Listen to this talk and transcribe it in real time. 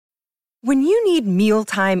When you need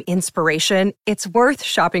mealtime inspiration, it's worth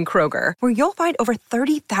shopping Kroger, where you'll find over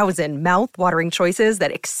 30,000 mouth-watering choices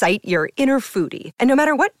that excite your inner foodie. And no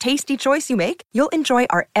matter what tasty choice you make, you'll enjoy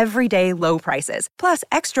our everyday low prices, plus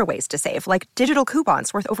extra ways to save, like digital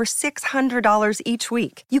coupons worth over $600 each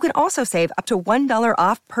week. You can also save up to $1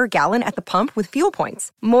 off per gallon at the pump with fuel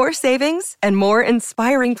points. More savings and more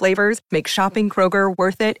inspiring flavors make shopping Kroger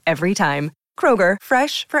worth it every time. Kroger,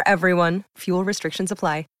 fresh for everyone. Fuel restrictions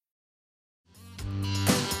apply.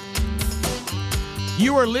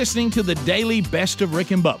 You are listening to the daily Best of Rick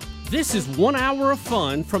and Bubba. This is 1 hour of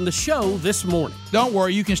fun from the show this morning. Don't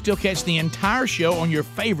worry, you can still catch the entire show on your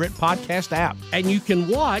favorite podcast app. And you can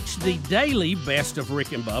watch the daily Best of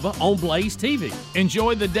Rick and Bubba on Blaze TV.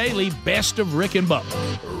 Enjoy the daily Best of Rick and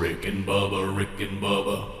Bubba. Rick and Bubba, Rick and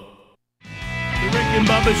Bubba. The Rick and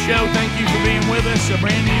Bubba Show, thank you for being with us. A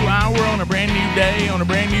brand new hour on a brand new day on a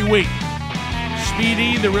brand new week.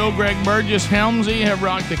 Speedy, the real Greg Burgess, Helmsy have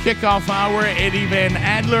rocked the kickoff hour. Eddie Van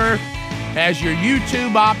Adler has your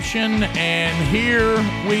YouTube option, and here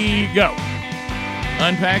we go.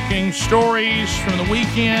 Unpacking stories from the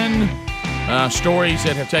weekend, stories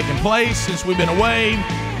that have taken place since we've been away.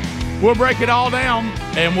 We'll break it all down,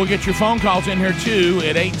 and we'll get your phone calls in here, too,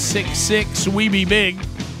 at 866-WE-BE-BIG.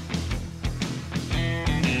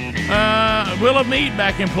 We'll have Meade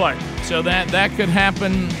back in play. So that could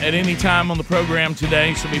happen at any time on the program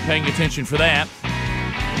today, so be paying attention for that.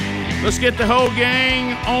 Let's get the whole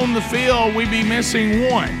gang on the field. We be missing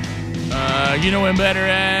one. You know him better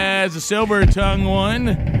as the silver-tongued one,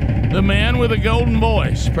 the man with a golden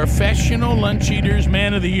voice, professional lunch eaters,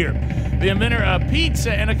 man of the year, the inventor of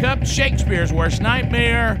pizza and a cup, Shakespeare's worst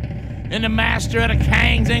nightmare, and the master of the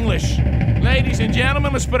King's English. Ladies and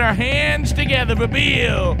gentlemen, let's put our hands together for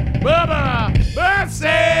Bill Bubba Bussey!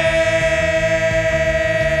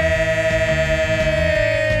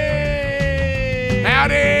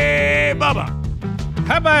 Howdy, Bubba.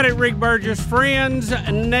 How about it, Rick Burgess? Friends,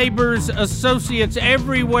 neighbors, associates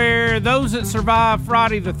everywhere, those that survived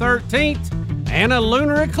Friday the 13th and a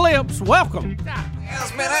lunar eclipse, welcome.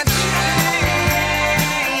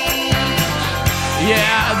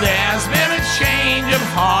 Yeah, there's been a change of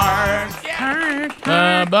heart.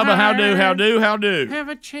 Bubba, how do? Have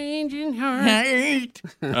a change in heart.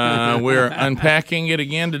 We're unpacking it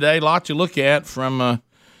again today. Lot to look at from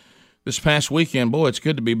this past weekend. Boy, it's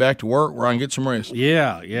good to be back to work where I can get some rest.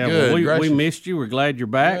 Yeah. Well, we missed you. We're glad you're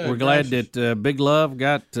back. Yeah, we're glad that Big Love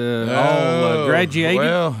got all graduated.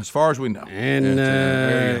 Well, as far as we know.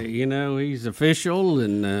 And, he's official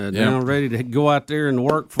and now ready to go out there in the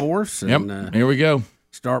workforce. And, here we go.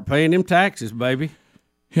 Start paying them taxes, baby.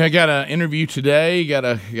 Yeah, I got an interview today. Got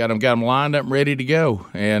them lined up and ready to go.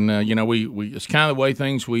 And we it's kind of the way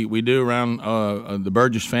things we do around the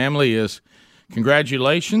Burgess family is.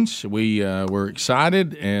 Congratulations. We're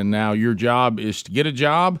excited, and now your job is to get a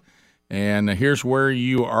job, and here's where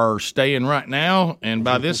you are staying right now. And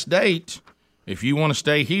by this date, if you want to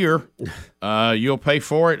stay here, you'll pay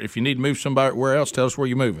for it. If you need to move somewhere else, tell us where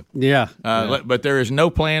you're moving. Yeah. But there is no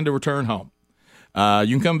plan to return home.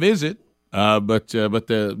 You can come visit, but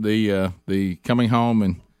the coming home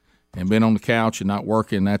and being on the couch and not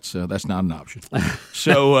working, that's not an option.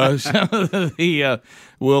 So he's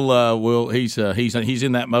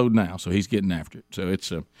in that mode now, so he's getting after it. So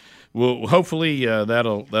it's hopefully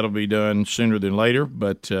that'll be done sooner than later.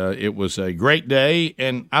 But it was a great day,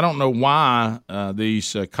 and I don't know why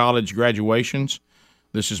these college graduations.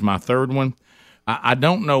 This is my third one. I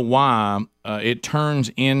don't know why it turns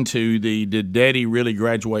into did Daddy really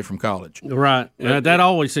graduate from college? Right. That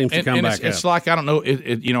always seems to come back up. It's like, I don't know,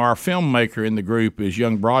 our filmmaker in the group is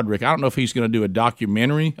young Broderick. I don't know if he's going to do a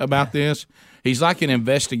documentary about this. He's like an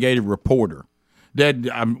investigative reporter. Dad,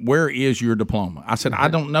 where is your diploma? I said, I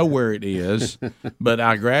don't know where it is, but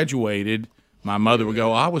I graduated. My mother would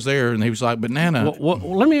go, I was there, and he was like, but Nana. Well,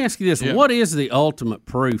 let me ask you this. Yeah. What is the ultimate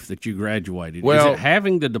proof that you graduated? Is it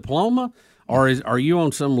having the diploma? Or are you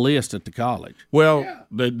on some list at the college? Well,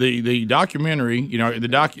 the documentary, the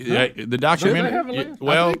documentary. Do they have a list?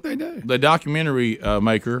 Well, I think they do. The documentary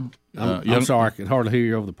maker. I'm sorry, I could hardly hear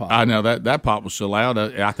you over the pop. I know that pop was so loud.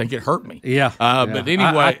 I think it hurt me. Yeah. But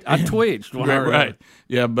anyway, I twitched when I heard right. it.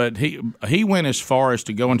 Yeah, but he went as far as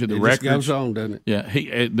to go into the records. It just goes on, doesn't it?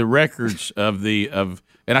 Yeah, the records of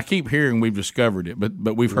and I keep hearing we've discovered it,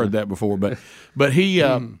 but we've heard that before. But he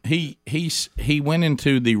went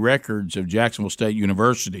into the records of Jacksonville State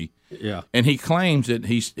University. Yeah, and he claims that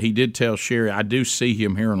he did tell Sherry, I do see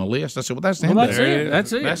him here on the list. I said, well, that's the end of it.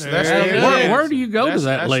 That's it. That's where do you go to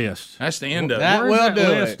that list? That's the end of it. Where's that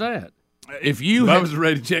list at? if you I was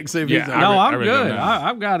ready to check see if he's No, I'm good.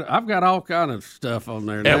 I've got all kind of stuff on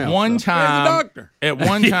there now. At one time, doctor. At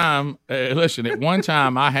one time, listen. At one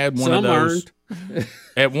time, I had one of those.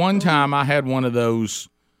 At one time, I had one of those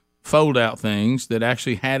fold-out things that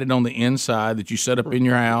actually had it on the inside that you set up in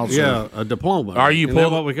your house. Yeah, a diploma. Are you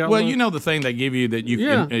pull what we call well, it? you know the thing they give you that you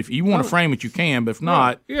can, if you want to frame it, you can, but if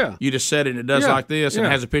not, you just set it and it does like this and it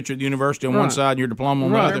has a picture of the university on one side and your diploma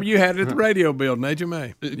on the other. Remember you had it at the radio building,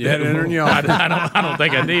 HMA. You had it in your yard. I don't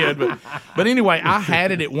think I did, but anyway, I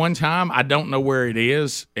had it at one time. I don't know where it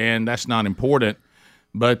is, and that's not important.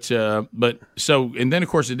 But so, and then of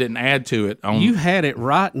course it didn't add to it. You had it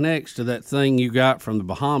right next to that thing you got from the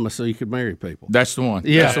Bahamas, so you could marry people. That's the one.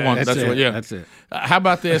 Yeah, that's the one. That's it. what. Yeah, that's it. How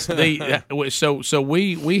about this? So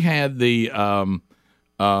we had the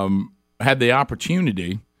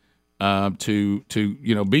opportunity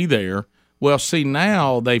to be there. Well, see,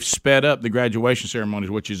 now they've sped up the graduation ceremonies,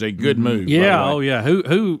 which is a good move. Yeah. Oh yeah.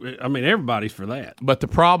 Who? I mean, everybody's for that. But the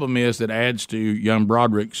problem is that adds to young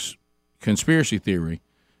Broderick's conspiracy theory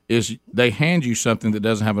is they hand you something that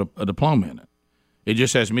doesn't have a diploma in it. It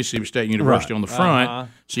just has Mississippi State University on the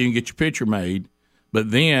front, so you can get your picture made.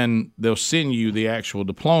 But then they'll send you the actual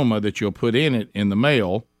diploma that you'll put in it in the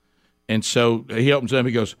mail. And so he opens up and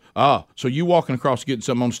he goes, so you walking across getting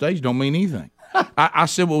something on stage don't mean anything. I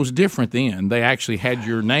said, well, it was different then. They actually had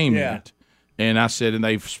your name in it. And I said, and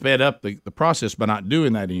they've sped up the process by not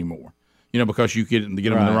doing that anymore, because you get them in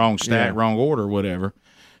the wrong stack, wrong order, or whatever.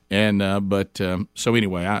 And so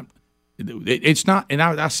anyway, it's not. And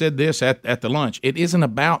I said this at the lunch. It isn't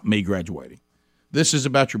about me graduating. This is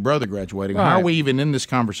about your brother graduating. Right. How are we even in this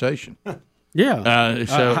conversation? Yeah.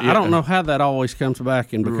 I don't know how that always comes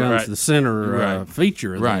back and becomes the center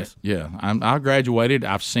feature of this. Yeah. I graduated.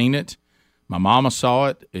 I've seen it. My mama saw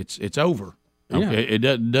it. It's over. Okay? It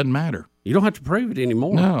doesn't matter. You don't have to prove it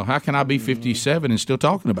anymore. No, how can I be 57 and still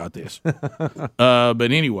talking about this?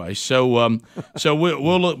 But anyway, so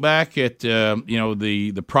we'll look back at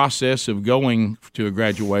the process of going to a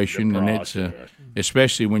graduation, and it's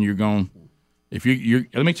especially when you're going. If you're,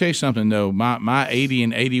 let me tell you something though. My 80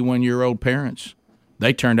 and 81-year-old parents,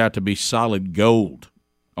 they turned out to be solid gold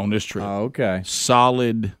on this trip. Oh, okay.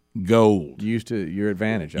 Solid gold. Used to your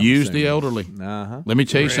advantage. Use the elderly. Let me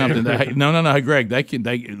tell you something. No, Greg. They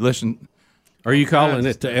listen. Are you calling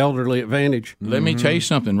it the elderly advantage? Let me tell you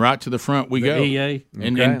something. Right to the front we go. EA.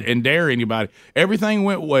 And dare anybody. Everything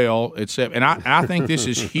went well, except, and I think this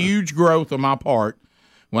is huge growth on my part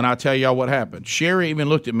when I tell y'all what happened. Sherry even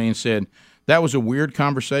looked at me and said, that was a weird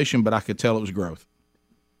conversation, but I could tell it was growth.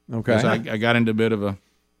 Okay. I got into a little bit of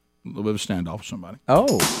a standoff with somebody.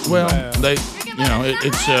 Oh. Well, they,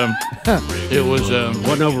 it was.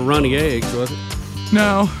 Wasn't over runny eggs, was it?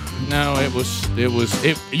 No, it was.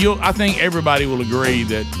 I think everybody will agree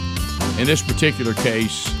that in this particular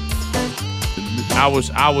case, I was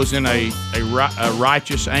in a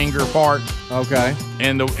righteous anger part. Okay.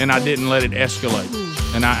 And I didn't let it escalate.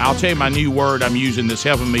 And I'll tell you my new word I'm using that's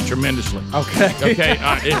helping me tremendously. Okay. Okay.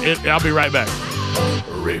 I'll be right back.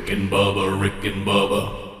 Rick and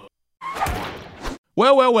Bubba.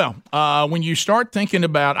 Well. When you start thinking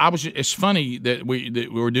about, it's funny that we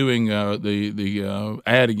were doing the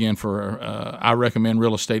ad again for I recommend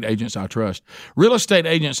Real Estate Agents I Trust. Real Estate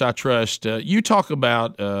Agents I Trust. You talk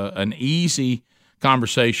about an easy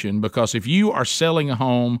conversation, because if you are selling a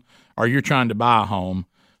home or you're trying to buy a home,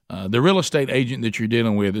 the real estate agent that you're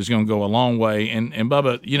dealing with is going to go a long way. And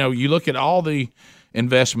Bubba, you look at all the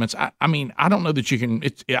investments. I mean, I don't know that you can.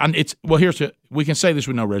 We can say this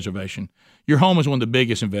with no reservation. Your home is one of the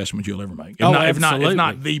biggest investments you'll ever make. If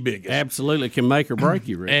not the biggest. Absolutely, it can make or break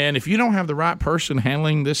you, Rick. And if you don't have the right person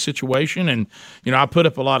handling this situation, and I put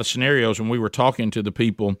up a lot of scenarios when we were talking to the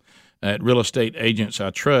people at Real Estate Agents I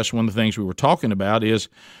Trust. One of the things we were talking about is,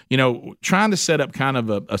 trying to set up kind of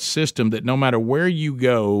a system that no matter where you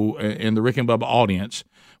go in the Rick and Bubba audience,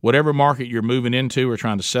 whatever market you're moving into or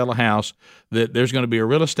trying to sell a house, that there's going to be a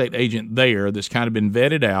real estate agent there that's kind of been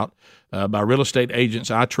vetted out by Real Estate Agents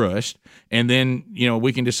I Trust. And then,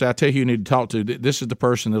 we can decide, tell you who you need to talk to. This is the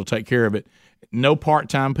person that'll take care of it. No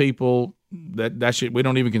part-time people. That's it. We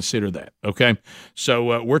don't even consider that. Okay.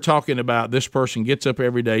 So we're talking about this person gets up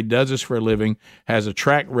every day, does this for a living, has a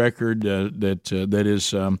track record that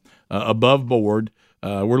is above board.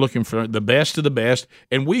 We're looking for the best of the best,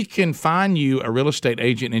 and we can find you a real estate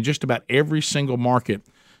agent in just about every single market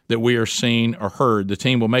that we are seeing or heard. The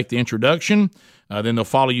team will make the introduction, then they'll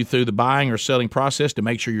follow you through the buying or selling process to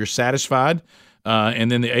make sure you're satisfied.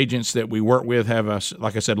 And then the agents that we work with have,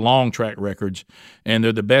 like I said, long track records, and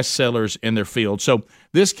they're the best sellers in their field. So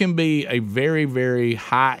this can be a very, very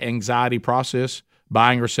high anxiety process,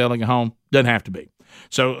 buying or selling a home? Doesn't have to be.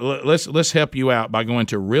 So let's help you out by going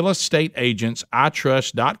to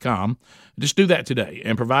realestateagentsitrust.com. Just do that today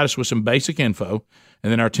and provide us with some basic info, and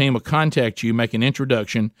then our team will contact you, make an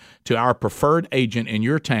introduction to our preferred agent in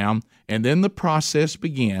your town, and then the process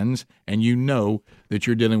begins, and you know that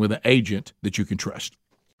you're dealing with an agent that you can trust.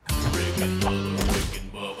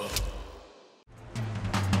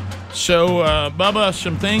 So, Bubba,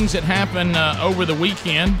 some things that happened over the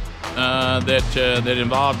weekend that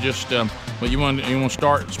involve just you want to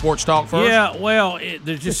start sports talk first? Yeah, well,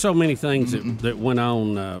 there's just so many things that went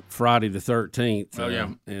on Friday the 13th. Oh, yeah.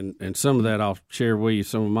 And some of that I'll share with you.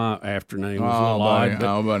 Some of my afternoon was a little odd.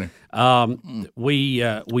 Buddy.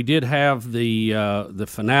 We did have the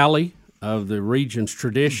finale of the Region's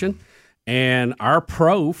Tradition, and our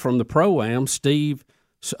pro from the Pro-Am, Steve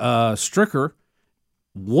Stricker,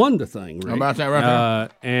 won the thing, Rick. How about that right there?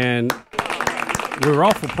 And we were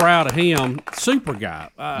awful proud of him. Super guy.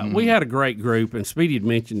 We had a great group, and Speedy had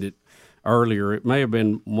mentioned it earlier. It may have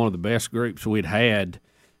been one of the best groups we'd had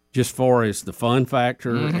just far as the fun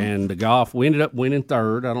factor and the golf. We ended up winning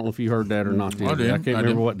third. I don't know if you heard that or not. I can't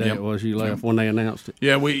remember what day it was you left when they announced it.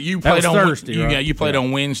 Yeah, you played on Thursday, right? Yeah, you played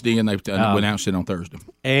on Wednesday, and they announced it on Thursday.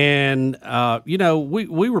 And,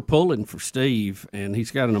 we were pulling for Steve, and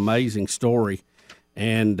he's got an amazing story.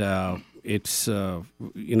 And it's for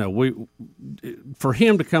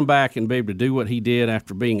him to come back and be able to do what he did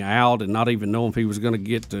after being out and not even know if he was going to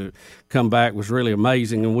get to come back was really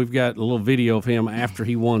amazing. And we've got a little video of him after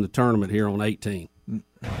he won the tournament here on 18.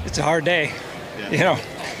 It's a hard day,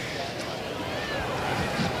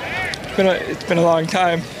 It's been a long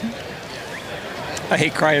time. I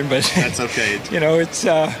hate crying, but that's okay. It's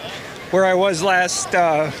where I was last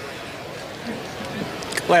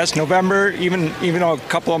November, even a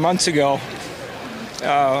couple of months ago.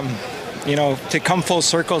 To come full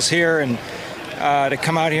circles here and to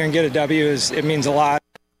come out here and get a W it means a lot.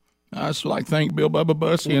 I just like to thank Bill Bubba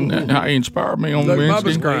Bussey and how he inspired me on Wednesday.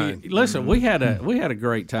 Bubba's crying. Listen, we had a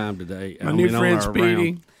great time today. My new friend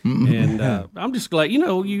Speedy. And I'm just glad,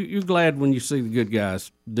 you're glad when you see the good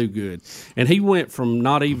guys do good. And he went from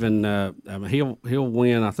not even, he'll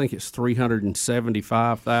win. I think it's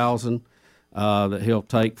 $375,000 that he'll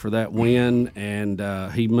take for that win,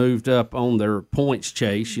 and he moved up on their points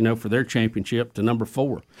chase, for their championship to number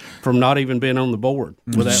 4 from not even being on the board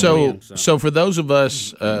with that win. So for those of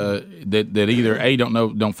us that either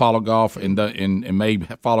don't follow golf and may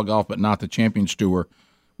follow golf but not the Champions Tour.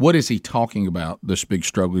 What is he talking about? This big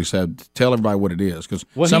struggle he's had. Tell everybody what it is, because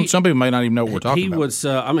some people may not even know what we're talking about.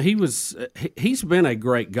 He's been a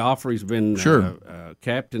great golfer. He's been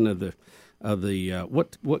captain of the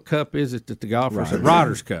what cup is it that the golfers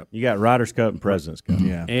Ryder's Cup. You got Ryder's Cup and President's Cup.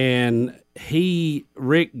 Yeah, and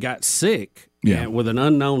Rick got sick with an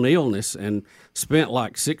unknown illness and spent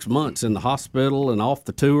like 6 months in the hospital and off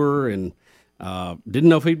the tour and. Didn't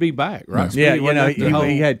know if he'd be back, right? Yeah,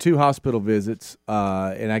 he had 2 hospital visits,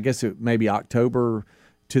 and I guess it maybe October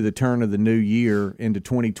to the turn of the new year into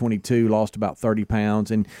 2022, lost about 30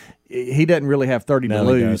 pounds, and he doesn't really have 30 to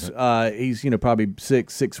lose. He's probably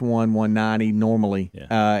 6'1", 190 normally,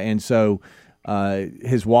 and so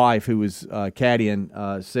his wife, who was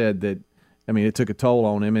caddying, said that. I mean, it took a toll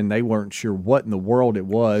on him, and they weren't sure what in the world it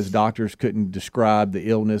was. Doctors couldn't describe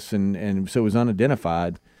the illness, and so it was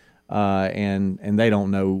unidentified. And they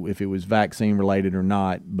don't know if it was vaccine related or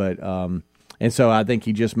not, but and so I think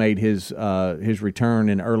he just made his return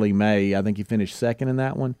in early May. I think he finished second in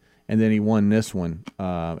that one, and then he won this one.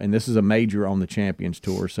 And this is a major on the Champions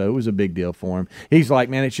Tour, so it was a big deal for him. He's like,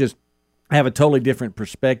 man, it's just I have a totally different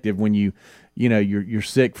perspective when you're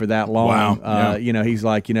sick for that long. Wow. He's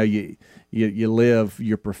like, you live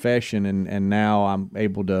your profession, and now I'm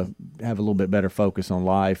able to have a little bit better focus on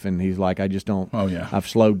life. And he's like, I just don't. Oh yeah. I've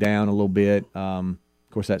slowed down a little bit. Of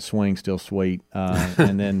course, that swing's still sweet.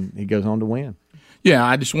 And then he goes on to win. Yeah,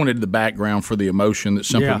 I just wanted the background for the emotion that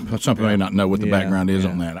some people may not know what the background is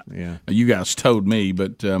on that. Yeah, you guys told me,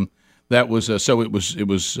 but that was so. It was.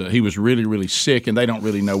 He was really, really sick, and they don't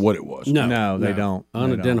really know what it was. No, they don't.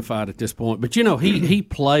 Unidentified at this point. But he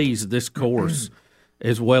plays this course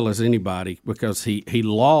as well as anybody because he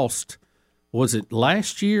lost. Was it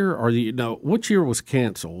last year or which year was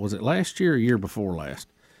canceled? Was it last year or year before last?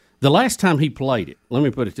 The last time he played it. Let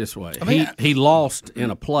me put it this way: he lost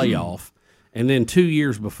in a playoff. And then 2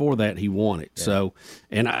 years before that, he won it. Yeah. So,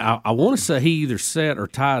 and I want to say he either set or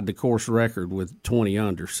tied the course record with 20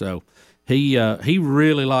 under. So, He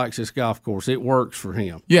really likes this golf course. It works for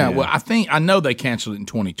him. Yeah, well, I know they canceled it in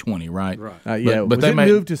 2020, right? Right. But was they it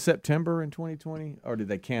moved to September in 2020, or did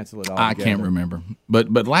they cancel it all? I can't remember.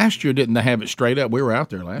 But last year, didn't they have it straight up? We were out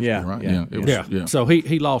there last year, right? Yeah. It was, So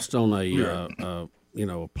he lost on a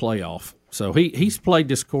playoff. So he's played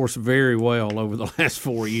this course very well over the last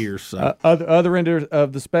 4 years. So. Other end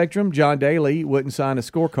of the spectrum, John Daly wouldn't sign a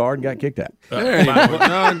scorecard and got kicked out. By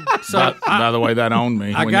the way, that owned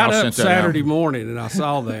me. I when got y'all up sent that out. Saturday morning and I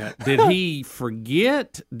saw that. Did he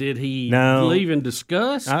forget? Did he leave in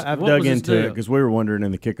disgust? I've dug into it because we were wondering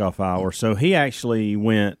in the kickoff hour. So he actually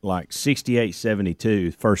went like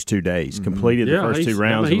 68-72 first 2 days, completed the first 2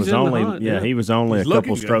 rounds. He was only a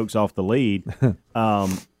couple strokes off the lead.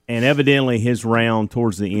 And evidently his round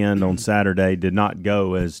towards the end on Saturday did not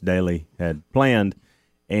go as Daly had planned,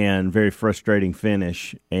 and very frustrating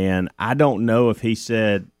finish. And I don't know if he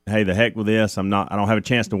said, hey, the heck with this, I don't have a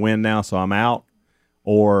chance to win now, so I'm out,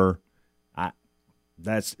 or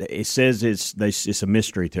it says it's a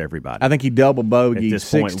mystery to everybody. I think he double bogeyed at this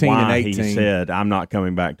 16 point, and 18. He said, I'm not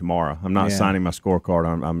coming back tomorrow. I'm not signing my scorecard.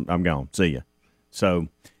 I'm gone. See ya. So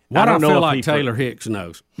I don't feel like he Taylor Hicks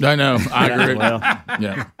knows. I know. I agree. Well,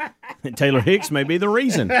 yeah. Taylor Hicks may be the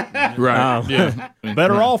reason. Right.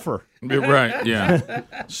 Better offer. Right. Yeah.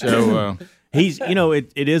 So he's,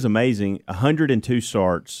 it is amazing. 102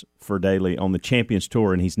 starts for Daly on the Champions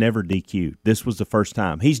Tour, and he's never DQ'd. This was the first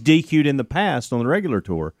time. He's DQ'd in the past on the regular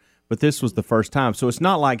tour, but this was the first time. So it's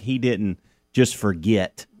not like he didn't just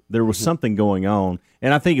forget. There was something going on,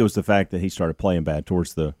 and I think it was the fact that he started playing bad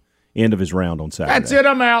towards the end of his round on Saturday. That's it.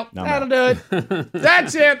 I'm out. That'll do it.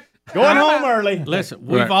 That's it. Going home early. Listen,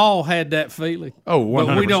 we've all had that feeling. Oh, 100%.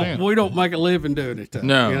 But we don't make a living doing it.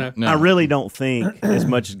 No. I really don't think, as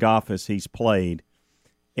much golf as he's played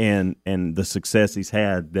and the success he's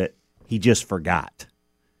had, that he just forgot.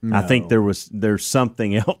 No. I think there's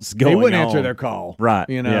something else going on. He wouldn't answer their call. Right.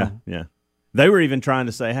 Yeah. They were even trying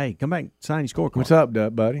to say, hey, come back and sign your scorecard. What's up,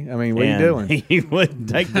 buddy? I mean, what are you doing? He wouldn't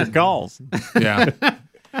take their calls. Yeah.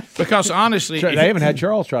 Because honestly, they even had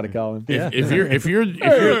Charles try to call him. If you're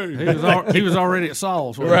he was already at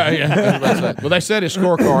Saul's, right? Yeah. Well, they said his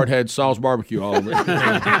scorecard had Saul's barbecue all over it,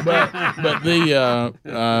 but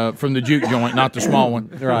the from the juke joint, not the small one,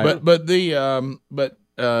 right?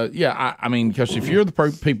 I mean, because if you're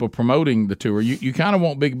the people promoting the tour, you kind of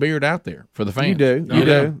want Big Beard out there for the fans. You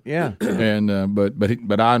do, yeah. And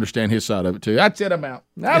but I understand his side of it too. That's it. I'm out.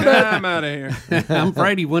 I'm out of here. I'm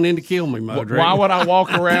afraid he went in to kill me mode. Why would I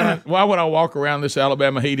walk around? Why would I walk around this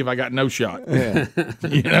Alabama heat if I got no shot? Yeah.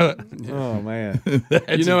 Oh man.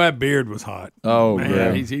 That beard was hot. Oh man,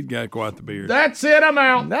 yeah. He's got quite the beard. That's it. I'm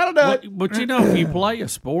out. That'll do it. But if you play a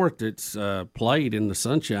sport that's played in the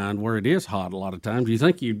sunshine where it is hot a lot of times, you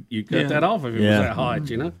think you cut that off if it was that hot,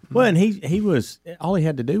 Well, and he was all he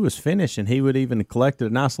had to do was finish, and he would even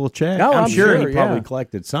collected a nice little check. Oh, I'm sure he probably yeah.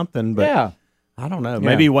 collected something, but I don't know.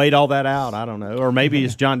 Maybe he weighed all that out. I don't know, or maybe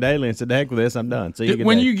it's John Daly and said, "The heck with this, I'm done." So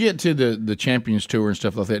when you get to the Champions Tour and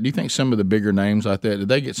stuff like that, do you think some of the bigger names like that, do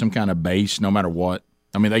they get some kind of base no matter what?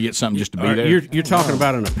 I mean, they get something just to be there. You're talking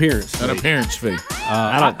about an appearance fee. An appearance fee.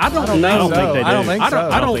 I don't know.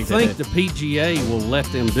 I don't think the PGA will let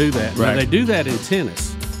them do that. Right. Now, they do that in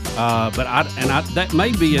tennis. But that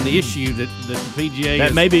may be an issue that the PGA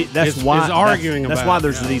is arguing about. That's why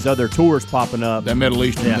there's these other tours popping up. That Middle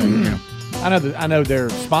Eastern thing. Yeah. I know their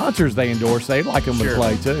sponsors they endorse. They like them to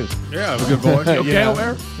play too. Yeah, good voice. Okay over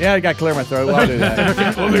there? Yeah, I got to clear my throat. Well, I'll do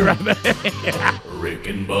that. We'll be right back. Rick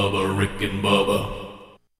and Bubba.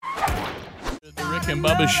 The Rick and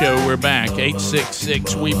Bubba Show, we're back.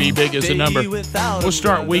 866 We Be Big is the number. We'll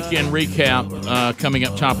start weekend recap coming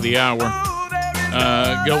up top of the hour.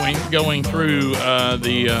 Going through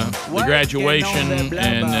the graduation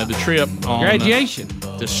and the trip on graduation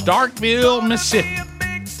to Starkville, Mississippi.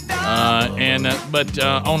 But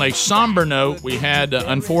on a somber note, we had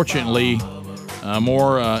unfortunately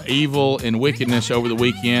more evil and wickedness over the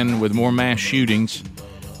weekend with more mass shootings.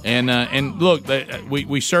 And look,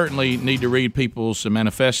 we certainly need to read people's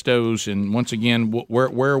manifestos. And once again,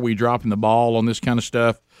 where are we dropping the ball on this kind of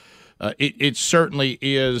stuff? It certainly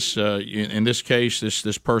is. In this case,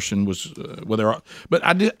 this person was but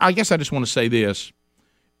I guess I just want to say this: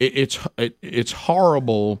 it's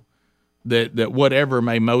horrible that whatever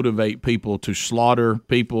may motivate people to slaughter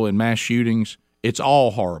people in mass shootings, it's all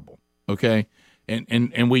horrible. Okay,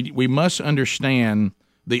 and we must understand.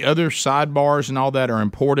 The other sidebars and all that are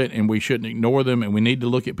important, and we shouldn't ignore them, and we need to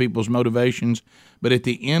look at people's motivations. But at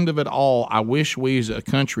the end of it all, I wish we as a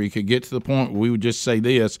country could get to the point where we would just say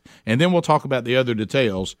this, and then we'll talk about the other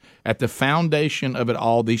details. At the foundation of it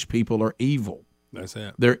all, these people are evil. That's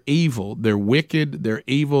it. They're evil. They're wicked. They're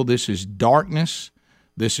evil. This is darkness.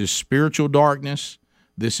 This is spiritual darkness.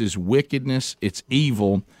 This is wickedness. It's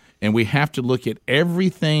evil. And we have to look at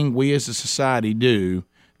everything we as a society do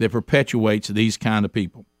that perpetuates these kind of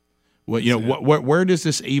people. Well, where does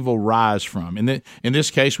this evil rise from? In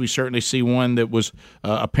this case, we certainly see one that was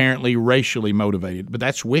apparently racially motivated, but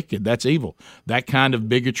that's wicked. That's evil. That kind of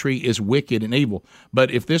bigotry is wicked and evil.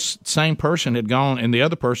 But if this same person had gone and the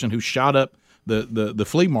other person who shot up the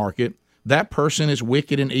flea market, that person is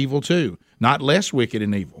wicked and evil too, not less wicked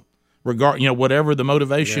and evil. Whatever the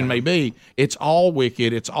motivation may be, it's all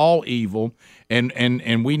wicked, it's all evil,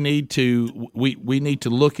 and we need to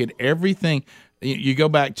look at everything. You go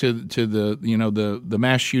back to the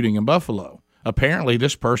mass shooting in Buffalo. Apparently,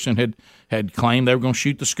 this person had claimed they were going to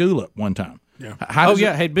shoot the school up one time. Yeah.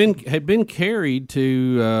 Had been carried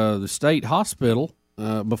to the state hospital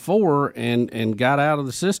before and got out of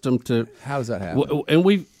the system to. How does that happen? And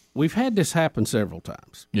we've had this happen several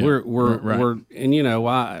times. Yeah. We're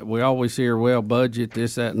and we always hear, well, budget,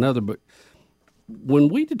 this, that, and other, but when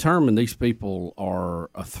we determine these people are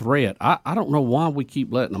a threat, I don't know why we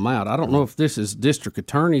keep letting them out. I don't know if this is district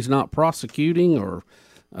attorneys not prosecuting or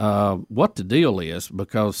what the deal is,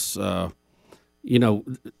 because some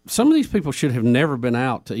of these people should have never been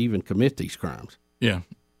out to even commit these crimes. Yeah,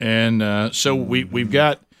 and so we've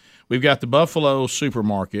got the Buffalo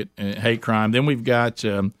supermarket hate crime. Then we've got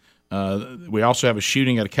we also have a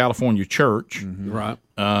shooting at a California church, right?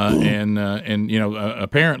 And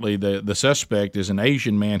apparently the suspect is an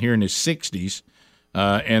Asian man here in his 60s,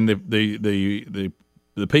 and the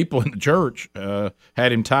people in the church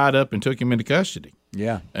had him tied up and took him into custody.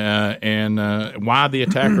 Yeah, and why the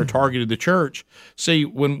attacker targeted the church? See,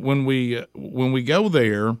 when we go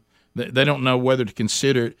there, they don't know whether to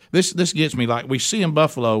consider this. This gets me, like we see in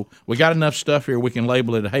Buffalo, we got enough stuff here we can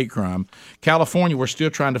label it a hate crime. California, we're still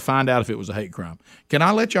trying to find out if it was a hate crime. Can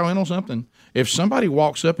I let y'all in on something? If somebody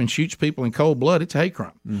walks up and shoots people in cold blood, it's a hate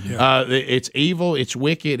crime. Mm-hmm. It's evil, it's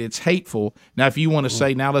wicked, it's hateful. Now, if you want to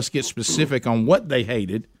say, now let's get specific on what they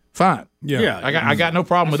hated, fine. Yeah. I got no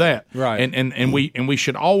problem with that. Right. And we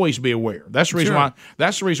should always be aware. That's the reason why.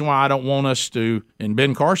 That's the reason why I don't want us to. And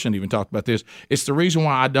Ben Carson even talked about this. It's the reason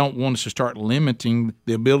why I don't want us to start limiting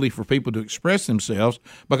the ability for people to express themselves,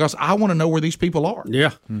 because I want to know where these people are.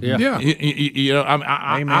 Yeah. Amen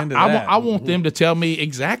to that. I want them to tell me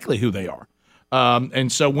exactly who they are.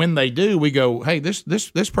 And so when they do, we go, hey,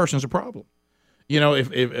 this person's a problem.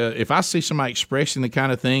 If I see somebody expressing the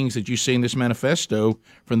kind of things that you see in this manifesto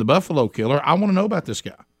from the Buffalo killer, I want to know about this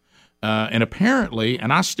guy. And apparently,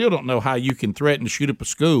 and I still don't know how you can threaten to shoot up a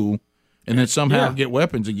school and then somehow get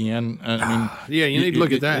weapons again. You need to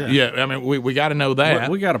look at that. Yeah, I mean, we got to know that.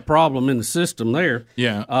 We got a problem in the system there.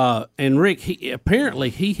 Yeah. And Rick,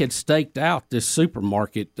 he had staked out this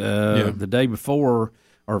supermarket the day before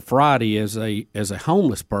or Friday as a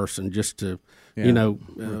homeless person, just to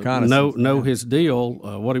know his deal,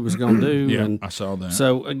 what he was going to do. Yeah, and I saw that.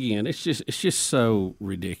 So again, it's just so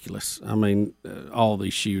ridiculous. I mean, all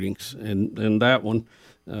these shootings and that one,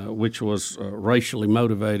 which was racially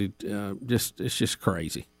motivated, it's just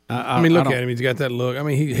crazy. I mean, look at him. He's got that look. I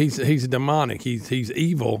mean, he's demonic. He's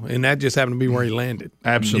evil, and that just happened to be where he landed.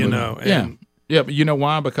 Absolutely. Yeah, but you know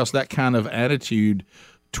why? Because that kind of attitude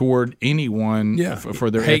toward anyone for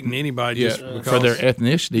their hating anybody just because, for their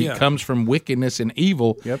ethnicity comes from wickedness and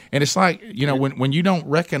evil. Yep. And it's like, when you don't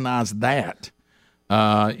recognize that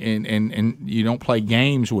and you don't play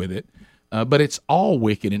games with it, but it's all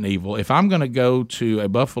wicked and evil. If I'm going to go to a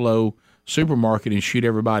Buffalo supermarket and shoot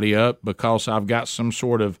everybody up because I've got some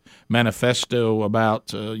sort of manifesto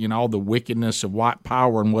about all the wickedness of white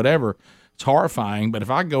power and whatever, it's horrifying. But if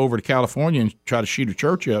I go over to California and try to shoot a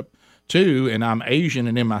church up too, and I'm Asian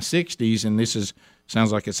and in my 60s, and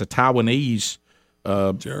sounds like it's a Taiwanese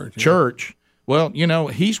church. Well,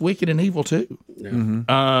 he's wicked and evil too. Yeah.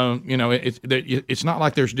 Mm-hmm. It's not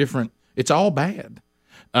like there's different. It's all bad.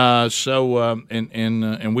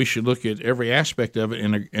 And we should look at every aspect of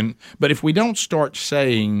it. But if we don't start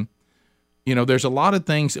saying, there's a lot of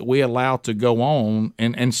things that we allow to go on,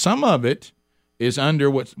 and some of it is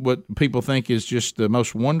under what people think is just the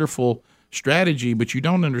most wonderful strategy, but you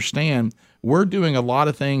don't understand we're doing a lot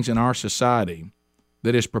of things in our society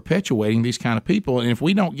that is perpetuating these kind of people. And if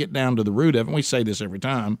we don't get down to the root of it, and we say this every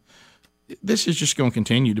time, this is just going to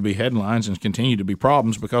continue to be headlines and continue to be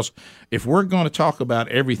problems, because if we're going to talk about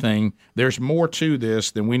everything, there's more to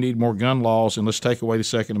this than we need more gun laws and let's take away the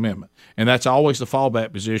Second Amendment. And that's always the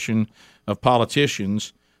fallback position of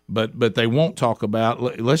politicians. but they won't talk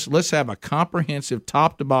about. Let's have a comprehensive,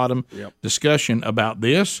 top to bottom discussion about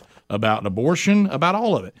this, about abortion, about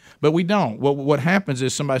all of it. But we don't. What happens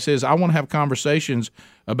is somebody says, I want to have conversations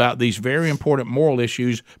about these very important moral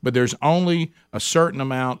issues, but there's only a certain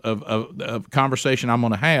amount of conversation I'm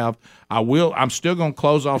going to have. I'm still going to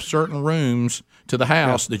close off certain rooms to the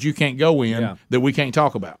house that you can't go in, that we can't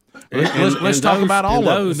talk about. Let's talk about all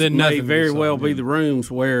of them. Those may very well be the rooms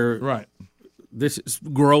where this is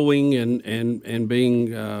growing and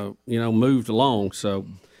being moved along. So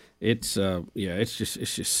it's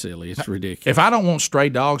just silly. It's ridiculous. If I don't want stray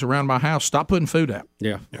dogs around my house, stop putting food out.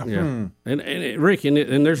 Yeah. And Rick,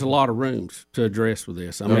 and there's a lot of rooms to address with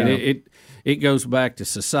this. I mean, it goes back to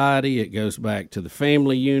society. It goes back to the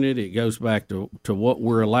family unit. It goes back to what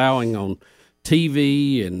we're allowing on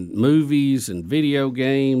TV and movies and video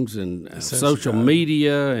games and social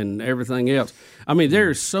media and everything else. I mean,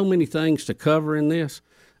 there's so many things to cover in this.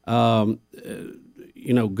 Gun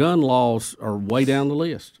laws are way down the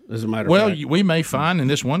list, as a matter of fact. Well, we may find in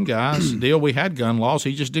this one guy's deal we had gun laws,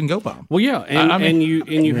 he just didn't go by them. Well, yeah, you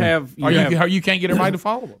can't get everybody to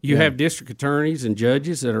follow them. You have district attorneys and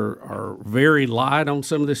judges that are very light on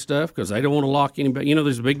some of this stuff because they don't want to lock anybody.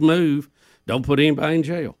 There's a big move. Don't put anybody in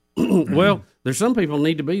jail. Well, there's some people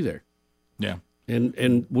need to be there. Yeah.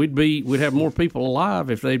 And we'd have more people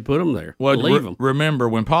alive if they'd put them there. Well, leave them. Remember,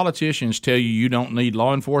 when politicians tell you don't need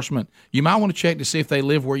law enforcement, you might want to check to see if they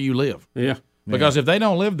live where you live. Yeah. Because if they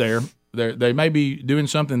don't live there, they may be doing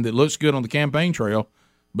something that looks good on the campaign trail.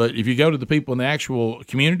 But if you go to the people in the actual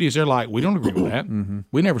communities, they're like, we don't agree with that.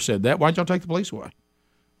 We never said that. Why'd y'all take the police away?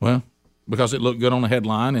 Well, because it looked good on the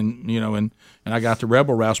headline, and I got to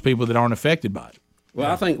rebel rouse people that aren't affected by it. Well,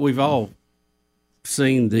 I think we've all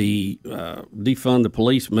seen the defund the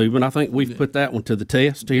police movement. I think we've put that one to the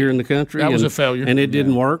test here in the country. That was a failure, and it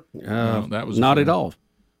didn't work. No, that was not at all.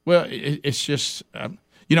 Well, it's just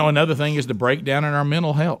another thing is the breakdown in our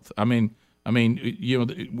mental health. I mean,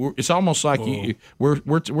 it's almost like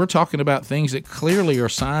we're talking about things that clearly are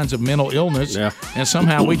signs of mental illness, and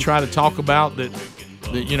somehow we try to talk about that.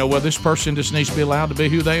 This person just needs to be allowed to be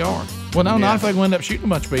who they are. Well, no, not if they end up shooting a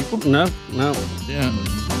bunch of people. No. Yeah,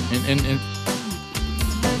 and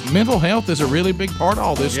mental health is a really big part of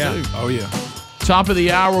all this too. Oh yeah. Top of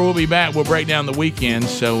the hour, we'll be back. We'll break down the weekend,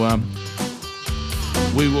 so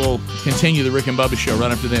we will continue the Rick and Bubba show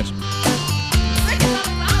right after this.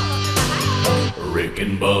 Rick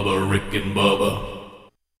and Bubba, Rick and Bubba.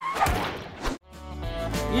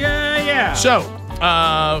 Yeah. So,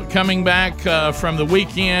 coming back from the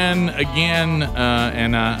weekend again,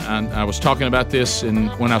 and I was talking about this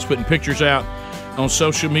when I was putting pictures out on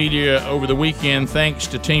social media over the weekend, thanks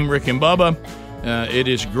to Team Rick and Bubba. It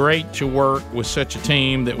is great to work with such a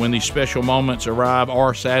team that when these special moments arrive,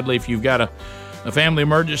 or sadly, if you've got a family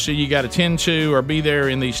emergency you got to tend to, or be there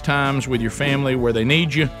in these times with your family where they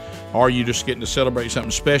need you, or you just getting to celebrate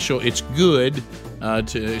something special, it's good,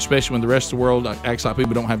 especially when the rest of the world acts like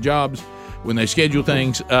people don't have jobs, when they schedule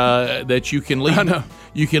things, that you can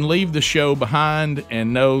leave the show behind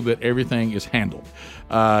and know that everything is handled.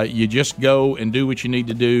 You just go and do what you need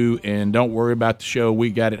to do, and don't worry about the show. We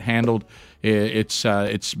got it handled.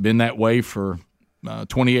 It's been that way for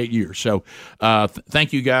 28 years. So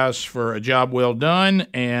thank you guys for a job well done,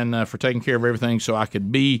 and for taking care of everything so I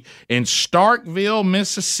could be in Starkville,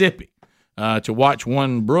 Mississippi, to watch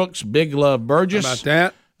one Brooks Big Love Burgess. How about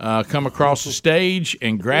that? Come across the stage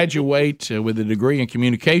and graduate with a degree in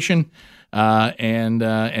communication, and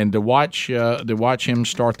to watch him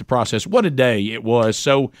start the process. What a day it was!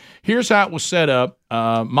 So here's how it was set up.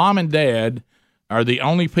 Mom and Dad are the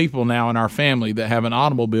only people now in our family that have an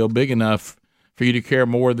automobile big enough for you to carry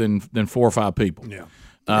more than 4 or 5 people. Yeah.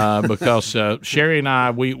 Because Sherry and I,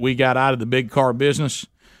 we got out of the big car business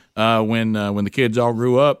when the kids all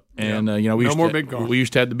grew up. And we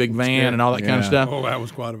used to have the big van and all that kind of stuff. Oh, that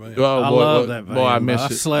was quite a van. I love that van. Boy, I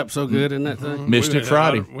missed it. I slept so good in that thing. Missed it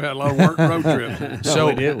Friday. We had a lot of work road trip.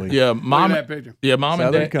 So did. Yeah, mom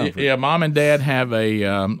Southern Comfort. Mom and Dad have a.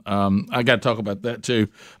 I got to talk about that too.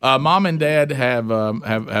 Mom and Dad have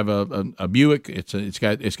a Buick. It's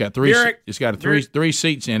got three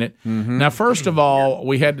seats in it. Mm-hmm. Now, first of all,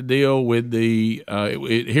 we had to deal with the.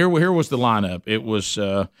 Here was the lineup. It was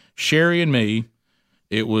Sherry and me.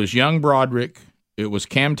 It was young Broderick. It was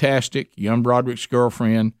Camtastic, young Broderick's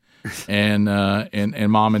girlfriend, and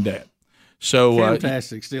Mom and Dad. So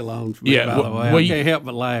Camtastic still owns me, by the way. I can't help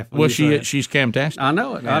but laugh. Well, she's Camtastic. I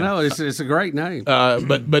know it. Yeah. I know it's a great name.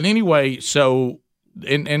 But anyway, so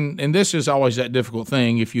and this is always that difficult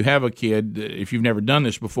thing. If you have a kid, if you've never done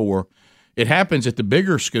this before, it happens at the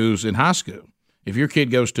bigger schools in high school. If your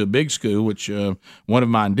kid goes to a big school, which one of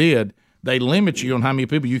mine did, they limit you on how many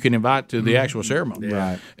people you can invite to the actual ceremony.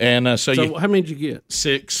 Right. And so how many did you get?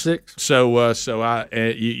 6. So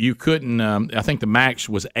you couldn't. I think the max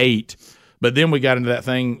was 8. But then we got into that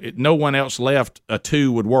thing. No one else left. A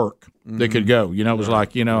 2 would work. They could go. It was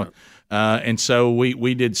like and so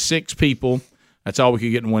we did 6 people. That's all we could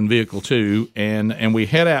get in one vehicle too. And we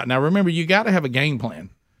head out. Now remember, you got to have a game plan.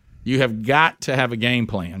 You have got to have a game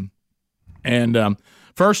plan. And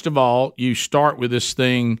first of all, you start with this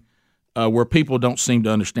thing where people don't seem to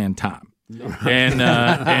understand time. And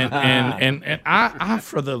I,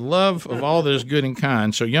 for the love of all that is good and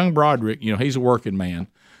kind, so young Broderick, he's a working man.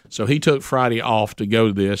 So he took Friday off to go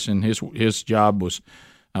to this, and his job was,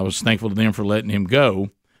 I was thankful to them for letting him go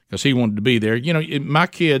because he wanted to be there. My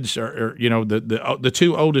kids are the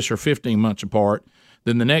 2 oldest are 15 months apart.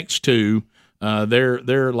 Then the next 2,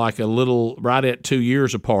 they're like a little right at 2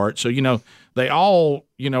 years apart. So they all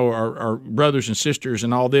are brothers and sisters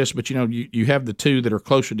and all this, but you have the 2 that are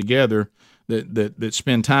closer together that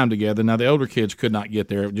spend time together. Now the older kids could not get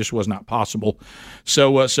there; it just was not possible.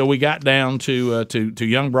 So we got down to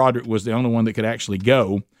young Broderick was the only one that could actually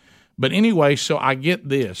go. But anyway, so I get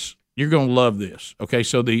this. You're going to love this. Okay,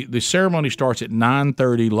 so the ceremony starts at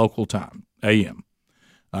 9:30 local time a.m.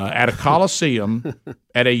 At a coliseum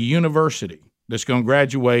at a university that's going to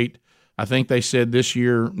graduate. I think they said this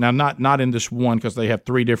year. Now, not in this one because they have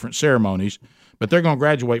 3 different ceremonies, but they're going to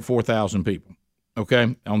graduate 4,000 people.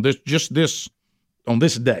 Okay, on this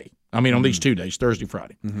day. I mean, on these 2 days, Thursday,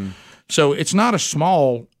 Friday. Mm-hmm. So it's not a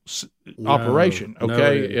small operation.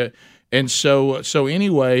 Okay, no. And so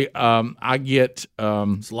anyway, I get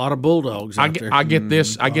it's a lot of bulldogs. I get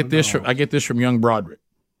this. I get this from young Broderick,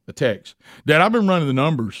 the text. Dad, I've been running the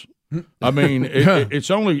numbers. I mean,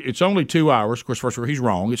 it's only 2 hours. Of course, first of all, he's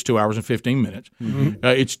wrong. It's 2 hours and 15 minutes. Mm-hmm.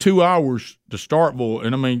 It's 2 hours to Starkville,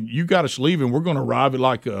 and I mean, you got us leaving. We're going to arrive at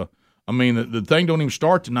like I mean, the thing don't even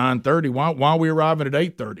start to 9:30. Why are we arriving at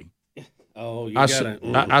 8:30? Oh, I said,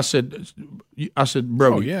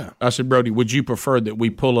 Brody. Oh, yeah. I said, Brody, would you prefer that we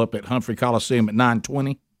pull up at Humphrey Coliseum at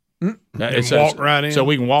 9:20? Walk right in, so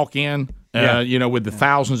we can walk in. With the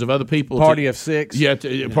thousands of other people. Party of 6. Yeah,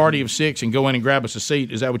 a party of 6 and go in and grab us a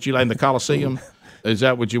seat. Is that what you like in the Coliseum? Is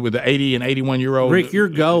that what you with the 80 and 81-year-old? Rick, your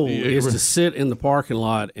goal is to sit in the parking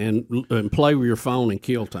lot and play with your phone and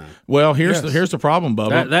kill time. Well, here's the problem,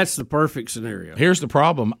 Bubba. That's the perfect scenario. Here's the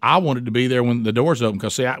problem. I wanted to be there when the doors open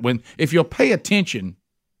because if you'll pay attention,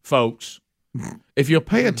 folks,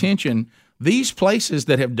 these places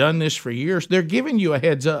that have done this for years, they're giving you a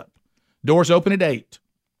heads up. Doors open at 8.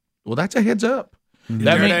 Well, that's a heads up.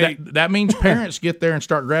 That means parents get there and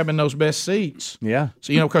start grabbing those best seats. Yeah.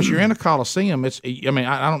 So because you're in a Coliseum,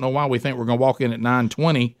 I don't know why we think we're going to walk in at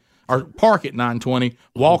 9:20 or park at 9:20,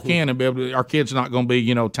 walk in and be able to. Our kid's not going to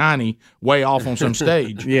be tiny, way off on some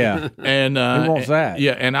stage. Yeah. And who wants that?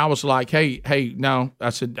 Yeah. And I was like, hey, no.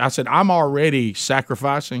 I said I'm already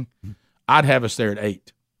sacrificing. I'd have us there at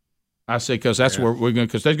 8. I said because that's where we're going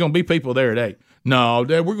because there's going to be people there at 8. No,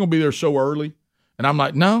 Dad, we're going to be there so early. And I'm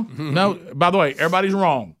like, no. By the way, everybody's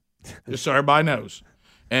wrong, just so everybody knows.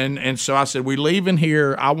 And so I said, we're leaving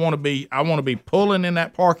here. I want to be pulling in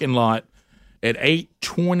that parking lot at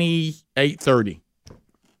 8:20, 8:30.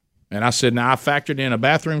 And I said, now I factored in a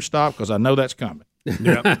bathroom stop because I know that's coming.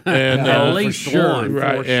 Yep. And at least one,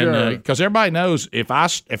 right? And because everybody knows if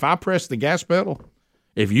I press the gas pedal,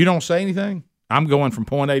 if you don't say anything, I'm going from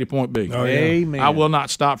point A to point B. Oh, yeah. Amen. I will not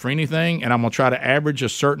stop for anything, and I'm going to try to average a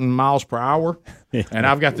certain miles per hour, and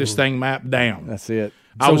I've got this thing mapped down. That's it.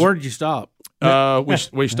 So where did you stop?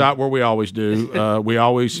 We stop where we always do. We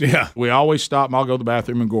always stop, and I'll go to the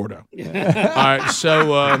bathroom in Gordo. All right,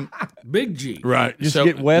 so Big G. right. Just so,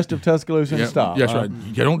 get west of Tuscaloosa and stop. That's right.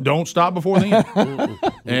 You don't stop before then.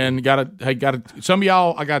 And gotta. Some of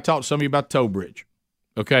y'all, I got to talk to some of you about the toll bridge.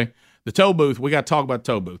 Okay, the toll booth. We got to talk about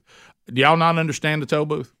the toll booth. Do y'all not understand the toll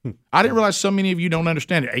booth? I didn't realize so many of you don't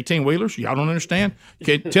understand it. 18-wheelers, y'all don't understand?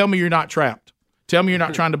 Okay, tell me you're not trapped. Tell me you're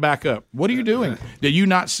not trying to back up. What are you doing? Did you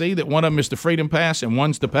not see that one of them is the Freedom Pass and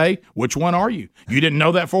one's the pay? Which one are you? You didn't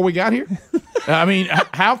know that before we got here? I mean,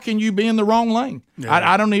 how can you be in the wrong lane? Yeah.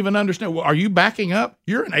 I don't even understand. Are you backing up?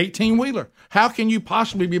 You're an 18-wheeler. How can you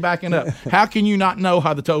possibly be backing up? How can you not know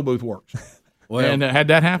how the toll booth works? Well, and had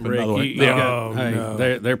that happen, Rick, by the way. No.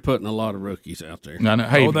 They're putting a lot of rookies out there. No.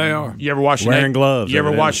 Hey, they are. You ever watch wearing gloves? You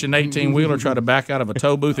ever watched an 18-wheeler try to back out of a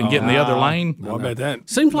tow booth and get in the other lane? Well, I bet that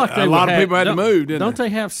Seems like a lot of people had to move, didn't they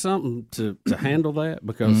have something to handle that?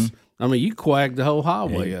 Because I mean, you quagged the whole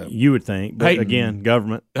highway up. You would think, but again,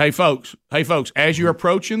 government. Hey, folks, as you're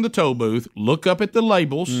approaching the toll booth, look up at the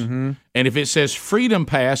labels, and if it says Freedom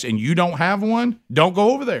Pass and you don't have one, don't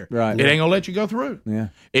go over there. Right. It ain't going to let you go through. Yeah.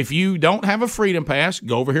 If you don't have a Freedom Pass,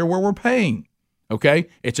 go over here where we're paying. Okay?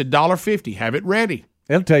 It's $1.50. Have it ready.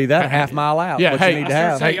 It'll tell you that a half mile out. Yeah, what hey, you need to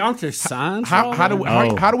have. Hey, aren't there signs? How do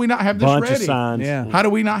we not have this Bunch ready? of signs. Yeah. How do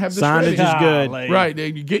we not have this Signage ready? is good.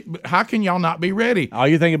 Right. How can y'all not be ready? All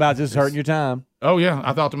you think about is just hurting your time. Oh yeah,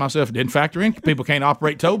 I thought to myself, it didn't factor in. People can't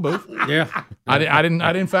operate toll booth. Yeah. I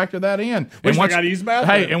didn't factor that in. I gotta use the bathroom.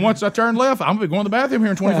 Hey, and once I turn left, I'm gonna be going to the bathroom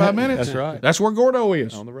here in 25 minutes. That's right. That's where Gordo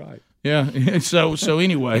is. On the right. Yeah. So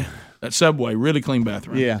anyway, that Subway, really clean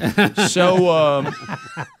bathroom. Yeah. So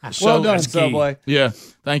Well done, that's key. Subway. Yeah.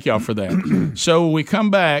 Thank y'all for that. So we come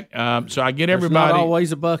back. So I get It's everybody. not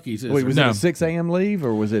always a Buc-ee's. Wait, was it a 6 a.m. leave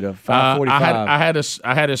or was it a 5:45?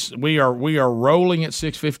 I had a. We are rolling at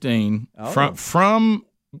 6:15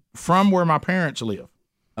 from where my parents live.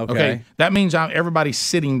 Okay. That means everybody's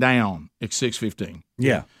sitting down at 6:15.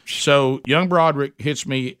 Yeah. So young Broderick hits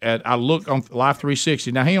me I look on Life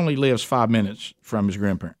 360. Now he only lives 5 minutes from his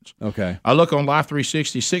grandparents. Okay. I look on Life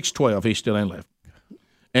 360, 6:12. He still ain't left.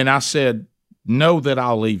 And I said, "Know that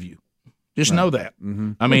I'll leave you. Just know that."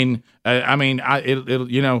 Mm-hmm.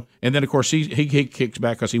 It'll and then of course he kicks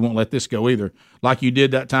back because he won't let this go either. Like you did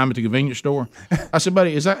that time at the convenience store. I said,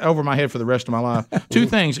 "Buddy, is that over my head for the rest of my life?" Two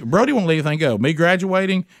things. Brody won't let anything go. Me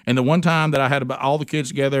graduating and the one time that I had about all the kids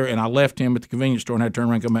together and I left him at the convenience store and had to turn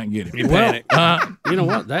around and come back and get him. You know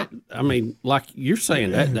what? Like you're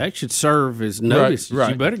saying, that should serve as notice. Right.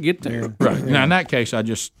 You better get there. Right. Now in that case, I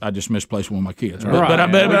just misplaced one of my kids.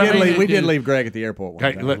 Right. We did leave Greg at the airport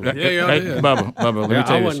one time. Bubba, let me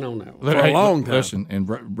tell I you wasn't this. on that one. For a long time. Listen, and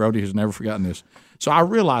Brody has never forgotten this. So I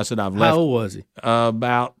realized that I've left. How old was he?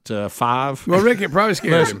 About 5. Well, Rick, it probably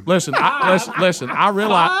scared him. Listen. I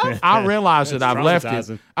realize that I've left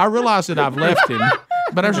him. I realize that I've left him.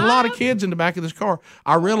 But there's a lot of kids in the back of this car.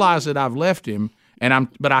 I realize that I've left him,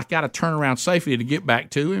 but I got to turn around safely to get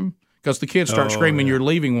back to him. Because the kids start screaming, "You're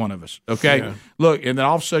leaving one of us." Okay, look, and then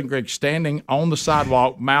all of a sudden, Greg's standing on the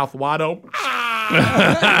sidewalk, mouth wide open.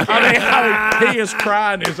 He is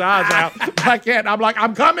crying his eyes out. I can't. I'm like,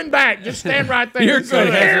 "I'm coming back. Just stand right there." You're good.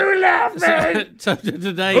 You left me. So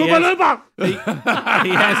today he He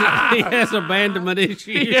has abandonment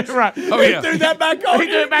issues. Yeah, right. Oh, yeah. He threw that back on. He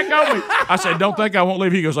threw it back on me. I said, "Don't think I won't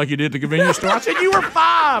leave." He goes, "Like you did at the convenience store." I said, "You were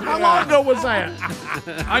 5. How long ago was that?"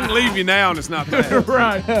 I can leave you now, and it's not bad.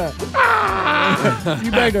 Right.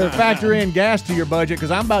 You better factor in gas to your budget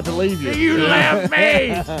because I'm about to leave you. You left me.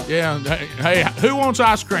 Yeah. Hey, who wants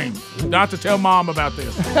ice cream? Not to tell Mom about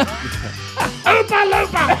this. Oopa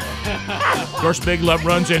loopa. Of course, Big Love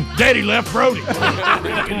runs in. Daddy left Brody. Rick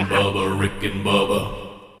and Bubba.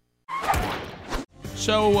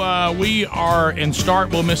 So we are in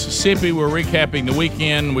Starkville, Mississippi. We're recapping the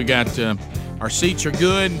weekend. We got our seats are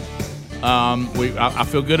good. I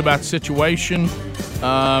feel good about the situation.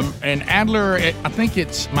 And Adler, I think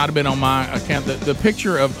might have been on my account, the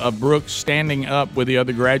picture of Brooks standing up with the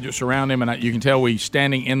other graduates around him, and you can tell he's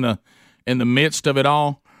standing in the midst of it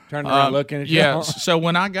all. Turning around looking at you. Yeah, so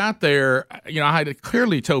when I got there, I had to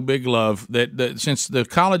clearly told Big Love that since the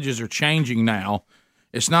colleges are changing now,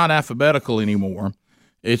 it's not alphabetical anymore.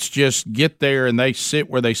 It's just get there and they sit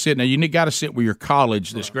where they sit. Now you got to sit where your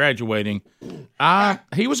college that's graduating.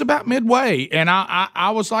 He was about midway, and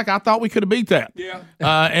I was like, I thought we could have beat that. Yeah.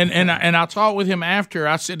 And I talked with him after.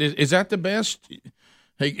 I said, "Is that the best?"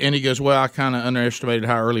 And he goes, "Well, I kind of underestimated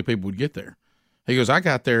how early people would get there." He goes, "I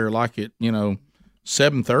got there like at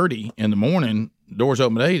 7:30 in the morning. Doors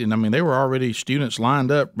opened at 8, and they were already students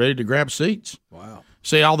lined up ready to grab seats." Wow.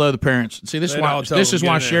 See, all the other parents. See, this is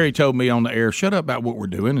why Sherry told me on the air, "Shut up about what we're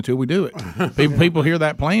doing until we do it." People hear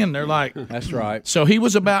that plan, they're like, "That's right." So he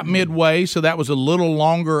was about midway, so that was a little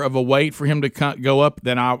longer of a wait for him to go up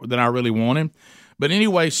than I really wanted. But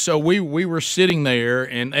anyway, so we were sitting there,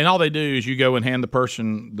 and all they do is you go and hand the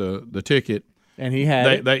person the ticket, and he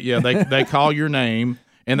had they call your name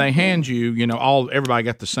and they hand you everybody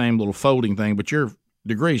got the same little folding thing, but your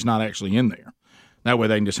degree's not actually in there. That way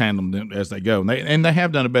they can just hand them as they go. And they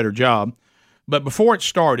have done a better job. But before it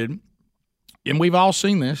started, and we've all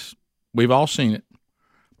seen this. We've all seen it.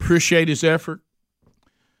 Appreciate his effort.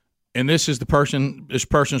 And this is this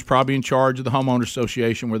person's probably in charge of the homeowner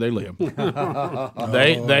association where they live.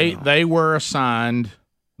 They were assigned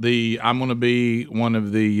I'm going to be one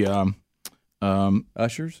of the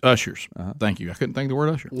ushers. Uh-huh. Thank you. I couldn't think of the word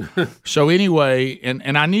usher. So anyway,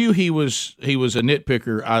 and I knew he was a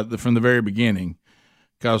nitpicker from the very beginning.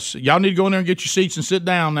 Because y'all need to go in there and get your seats and sit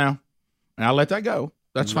down now. And I let that go.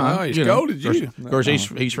 That's fine. No, he scolded you. Of course,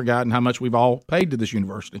 he's forgotten how much we've all paid to this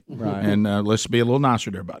university. Right. And let's be a little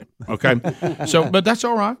nicer to everybody. Okay. But that's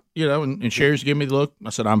all right. And Sherry's giving me the look. I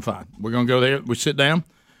said, I'm fine. We're going to go there. We sit down.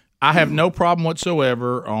 I have no problem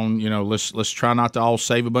whatsoever on, let's try not to all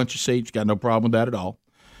save a bunch of seats. Got no problem with that at all.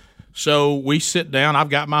 So we sit down. I've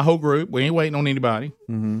got my whole group. We ain't waiting on anybody.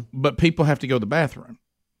 Mm-hmm. But people have to go to the bathroom.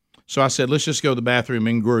 So I said, let's just go to the bathroom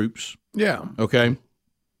in groups. Yeah. Okay.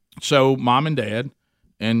 So Mom and Dad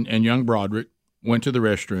and young Broderick went to the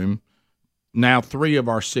restroom. Now 3 of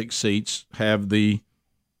our 6 seats have the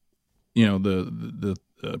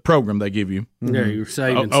program they give you. Yeah, you're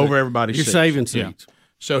saving over everybody's You're seats. saving seats. Yeah.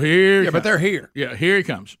 So here, but they're here. Yeah, here he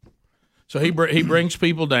comes. So he brings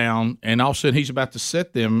people down, and all of a sudden he's about to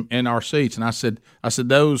sit them in our seats. And I said,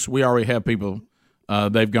 those we already have people.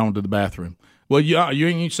 They've gone to the bathroom. Well, you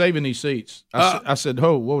ain't saving these seats. I said,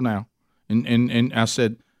 whoa now, and I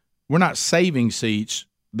said, we're not saving seats.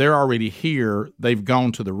 They're already here. They've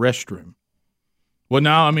gone to the restroom. Well,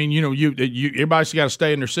 no, I mean, everybody's got to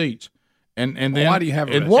stay in their seats. And then why do you have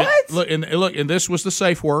a what? Look, and this was the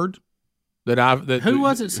safe word that who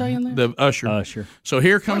was it saying that? The usher. So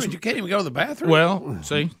here comes. You can't even go to the bathroom. Well,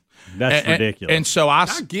 see, that's ridiculous. And so I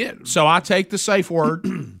get it. So I take the safe word,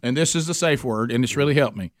 and this is the safe word, and it's really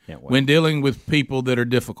helped me when dealing with people that are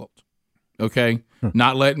difficult. Okay,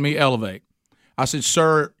 not letting me elevate. I said,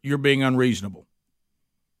 "Sir, you're being unreasonable."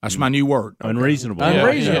 That's my new word. Unreasonable. Yeah.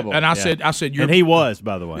 Unreasonable. And I said, you're. And he was,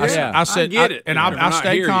 by the way. I said, I get it. And I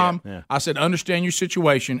stayed calm. Yeah. I said, understand your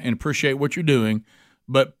situation and appreciate what you're doing,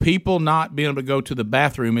 but people not being able to go to the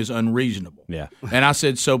bathroom is unreasonable. Yeah. And I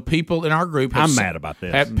said, so people in our group. I'm mad about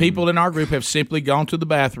this. People in our group have simply gone to the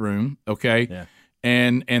bathroom. Okay. Yeah.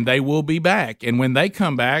 And they will be back. And when they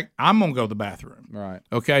come back, I'm gonna go to the bathroom. Right.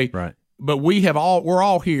 Okay. Right. But we're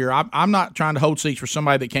all here. I'm not trying to hold seats for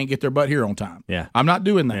somebody that can't get their butt here on time. Yeah. I'm not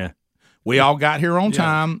doing that. Yeah. We all got here on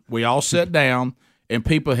time. We all sat down, and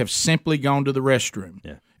people have simply gone to the restroom.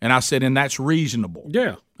 Yeah. And I said, and that's reasonable.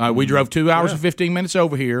 Yeah. We drove 2 hours and 15 minutes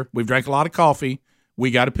over here. We've drank a lot of coffee.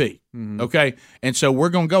 We got to pee. Okay? And so we're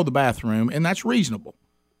going to go to the bathroom, and that's reasonable.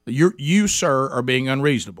 You, sir, are being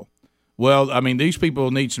unreasonable. Well, I mean, these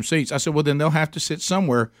people need some seats. I said, well, then they'll have to sit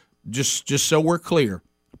somewhere just so we're clear.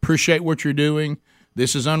 Appreciate what you're doing.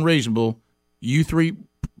 This is unreasonable. You 3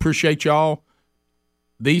 appreciate y'all.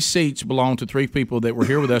 These seats belong to 3 people that were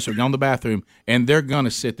here with us, have gone to the bathroom, and they're going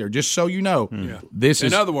to sit there. Just so you know,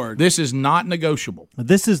 in other words, this is not negotiable.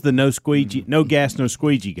 This is the no gas, no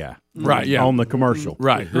squeegee guy. Right, yeah. On the commercial.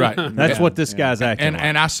 Right. That's what this guy's acting like.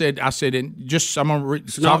 And I said, and just I'm going to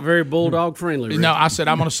it's not very bulldog friendly. Rick. No, I said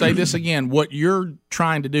I'm going to say this again. What you're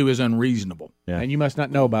trying to do is unreasonable. Yeah. And you must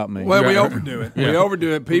not know about me. Well, we overdo it. We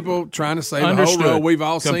overdo it. People trying to save the whole row. We've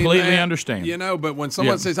all seen that. Completely understand. But when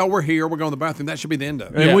someone says, "Oh, we're here. We're going to the bathroom," that should be the end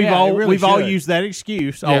of it. And we've all used that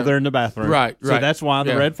excuse. Oh, they're in the bathroom. Right. So that's why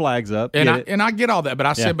the red flag's up. And I get all that, but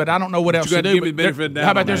I said, but I don't know what else to do.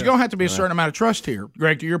 How about there's going to have to be a certain amount of trust here,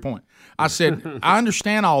 Greg? To your point, I said I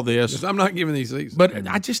understand all this. I'm not giving these seats, but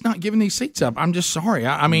I just not giving these seats up. I'm just sorry.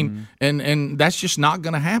 I mean, and that's just not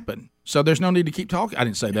going to happen. So there's no need to keep talking. I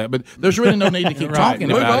didn't say that, but there's really no need to keep talking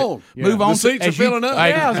about it. Move on. The seats are filling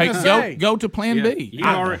up. Go to Plan B.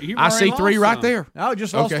 I see 3 right there. I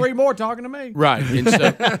just lost 3 more talking to me. Right,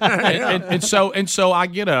 and so I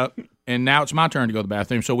get up, and now it's my turn to go to the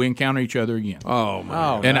bathroom. So we encounter each other again. Oh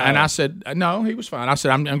my! And I said no, he was fine. I said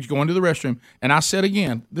I'm just going to the restroom, and I said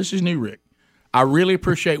again, this is new, Rick. I really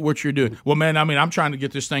appreciate what you're doing. Well, man, I mean, I'm trying to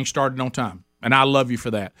get this thing started on time. And I love you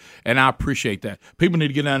for that. And I appreciate that. People need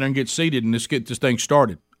to get down there and get seated and just get this thing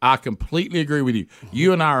started. I completely agree with you.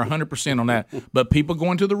 You and I are 100% on that. But people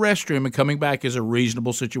going to the restroom and coming back is a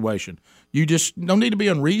reasonable situation. You just don't need to be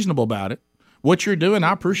unreasonable about it. What you're doing,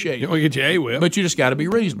 I appreciate it. You want to get your A-whip. But you just got to be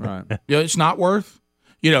reasonable. Right. It's not worth,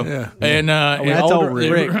 And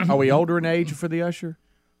are we older in age for the usher?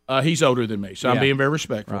 He's older than me, so I'm being very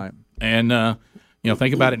respectful. Right. And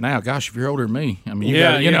think about it now. Gosh, if you're older than me, I mean,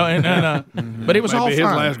 but it was all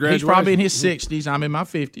fine. He's probably in his 60s. I'm in my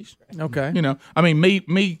 50s. Okay. I mean,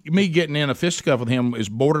 me getting in a fisticuff with him is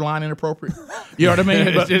borderline inappropriate. You know what I mean?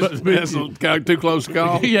 It's kind of too close to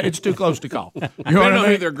call. Yeah, it's too close to call. You know what I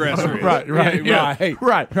mean? Their aggressor is. Right.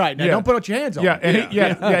 Right. Now, don't put your hands on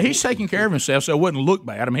him. He's taking care of himself, so it wouldn't look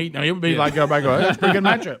bad. I mean, he would be like, everybody go, that's a pretty good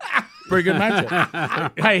matchup. Pretty good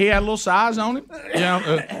matchup. Hey, he had a little size on him.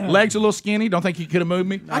 Legs a little skinny. Don't think he could have moved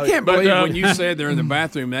me. I can't believe when you said they're in the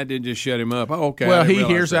bathroom, that didn't just shut him up. Oh, okay. Well, he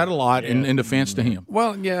hears that a lot in defense to him.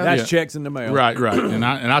 Well, yeah. That's checks in the mail. Right. And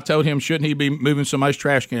I told him, shouldn't he be moving somebody's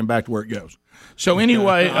trash can back to where it goes? So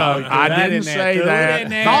anyway, I didn't say that.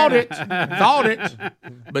 Thought it,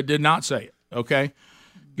 but did not say it. Okay.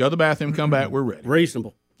 go to the bathroom, come back, we're ready.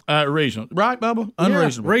 Reasonable. Reasonable. Right, Bubba?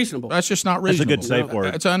 Unreasonable. Yeah, reasonable. That's just not reasonable. That's a good safe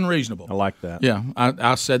word. It's unreasonable. I like that. Yeah,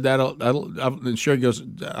 I said that. And Sherry goes,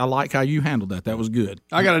 I like how you handled that. That was good.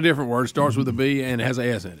 I got a different word. Starts with a B and it has an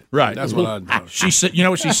S in it. Right. That's what I know. She said, you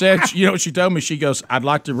know what she said? You know what she told me? She goes, I'd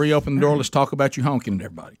like to reopen the door. Let's talk about you honking at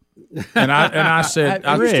everybody. And I said,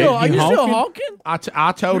 Are you still honking?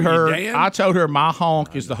 I told her my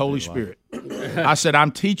honk is the Holy Spirit. I said,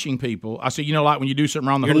 I'm teaching people. I said, like when you do something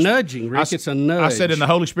wrong, You're nudging, Rick. It's a nudge. I said, and the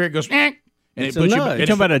Holy Spirit goes, and it's it puts a you. nudge. You're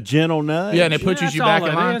talking about a gentle nudge? Yeah, and it puts you back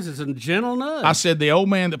in line. It's a gentle nudge. I said, the old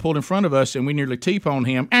man that pulled in front of us and we nearly T-poned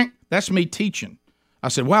him, that's me teaching. I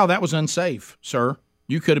said, wow, that was unsafe, sir.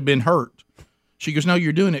 You could have been hurt. She goes, no,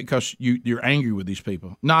 you're doing it because you're angry with these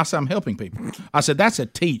people. No, I said, I'm helping people. I said, that's a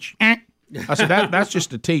teach. I said, that's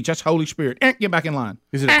just a teach. That's Holy Spirit. Get back in line.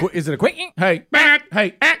 Is it a quick? Hey,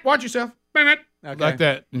 watch yourself. Okay. Like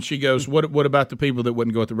that. And she goes, what about the people that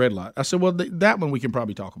wouldn't go at the red light? I said, well, that one we can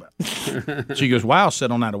probably talk about. She goes, wow,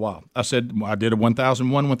 sit on that a while. I said, well, I did a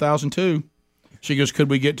 1001, 1002. She goes, could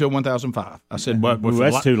we get to a 1005? I said, well,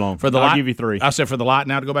 that's too long. I'll give you 3. I said, for the light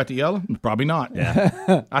now to go back to yellow? Probably not.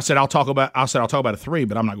 Yeah. I said, I'll talk about a 3,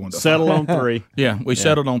 but I'm not going to settle on 3. Yeah, we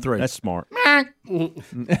settled on 3. That's smart.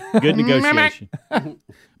 Good negotiation.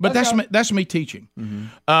 But that's me teaching. Mm-hmm.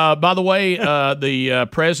 By the way, the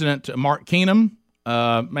president, Mark Keenum,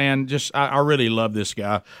 man, I really love this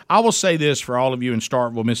guy. I will say this for all of you in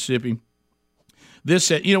Starkville, Mississippi. This,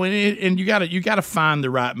 and you got to find the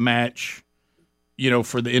right match,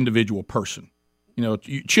 for the individual person.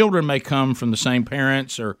 Children may come from the same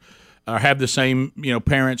parents or have the same,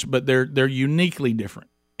 parents, but they're uniquely different.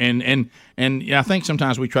 And I think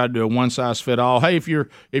sometimes we try to do a one size fit all. Hey, if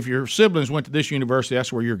your siblings went to this university,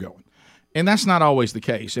 that's where you're going, and that's not always the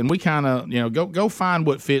case. And we kind of go find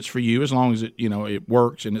what fits for you as long as it it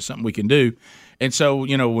works and it's something we can do. And so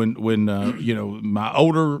when my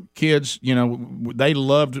older kids they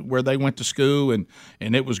loved where they went to school and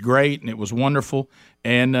it was great and it was wonderful.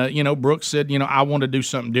 And Brooks said I want to do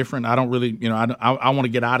something different. I don't really I want to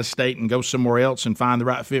get out of state and go somewhere else and find the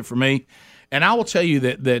right fit for me. And I will tell you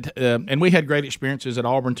that and we had great experiences at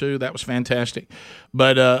Auburn too. That was fantastic.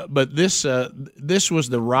 But this was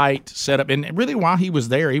the right setup. And really, while he was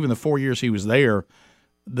there, even the 4 years he was there,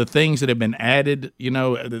 the things that have been added,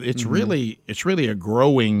 it's really a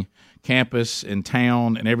growing campus and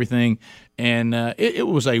town and everything. And it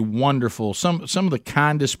was a wonderful, some of the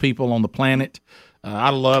kindest people on the planet.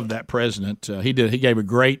 I love that president. He gave a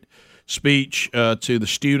great speech to the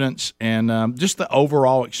students, and just the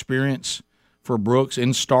overall experience for Brooks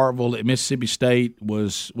in Starkville at Mississippi State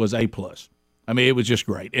was A+. I mean, it was just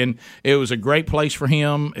great, and it was a great place for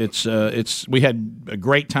him. We had a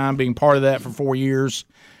great time being part of that for 4 years,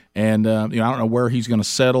 and I don't know where he's going to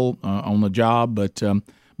settle on the job, but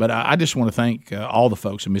I just want to thank all the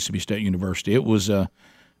folks at Mississippi State University. It was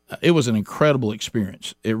an incredible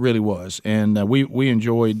experience. It really was, and we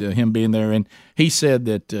enjoyed him being there. And he said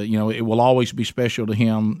that it will always be special to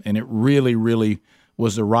him, and it really, really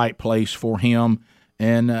was the right place for him.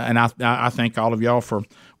 And I thank all of y'all for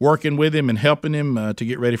working with him and helping him to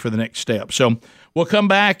get ready for the next step. So we'll come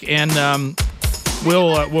back and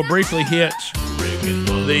we'll briefly hit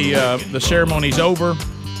the ceremony's over,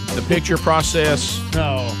 the picture process,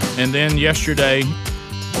 and then yesterday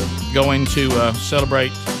going to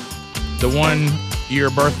celebrate the 1 year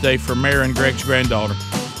birthday for Marin, Greg's granddaughter.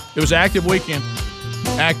 It was an active weekend.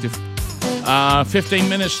 Active. 15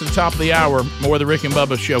 minutes to the top of the hour. More of the Rick and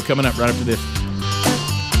Bubba show coming up right after this.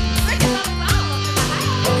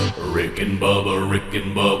 Rick and Bubba, Rick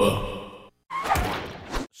and Bubba.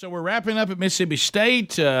 So we're wrapping up at Mississippi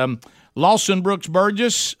State. Lawson Brooks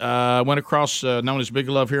Burgess went across, known as Big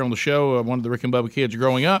Love here on the show, one of the Rick and Bubba kids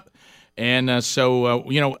growing up. And so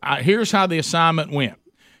here's how the assignment went.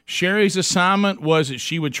 Sherry's assignment was that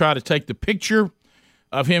she would try to take the picture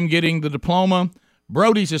of him getting the diploma.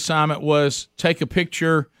 Brody's assignment was take a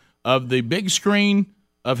picture of the big screen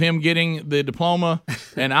of him getting the diploma,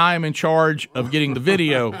 and I am in charge of getting the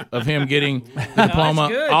video of him getting the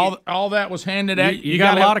diploma. All that was handed out. You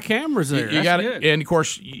got a lot of cameras there. You got it, and of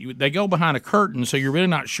course they go behind a curtain, so you're really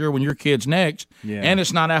not sure when your kid's next. Yeah. And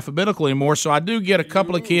it's not alphabetical anymore. So I do get a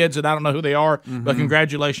couple of kids that I don't know who they are, but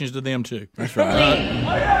congratulations to them too. That's right.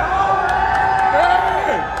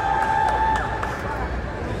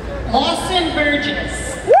 Lawson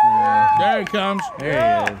Burgess. There he comes.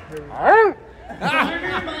 There he is.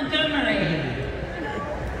 Carter Montgomery.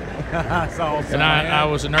 That's awesome. And I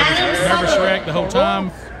was a nervous wreck the whole time,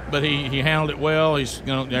 but he handled it well.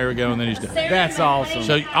 There we go, and then he's done. That's awesome.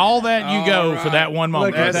 So all that you go for that one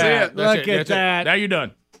moment. Look at that. That's it. Now you're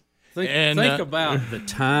done. Think about the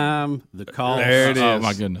time, the cost. There it is. Oh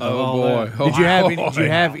my goodness! Oh boy! Did you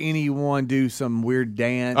have anyone do some weird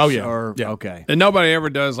dance? Oh yeah. Okay. And nobody ever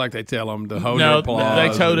does like they tell them to hold their No, applause.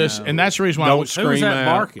 they told us, and that's the reason why Don't scream Who was that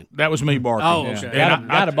out. barking? that was me barking. Oh, okay. And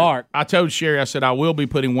Gotta bark. I told Sherry, I said I will be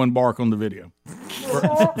putting one bark on the video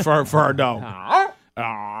for our dog.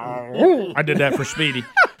 I did that for Speedy.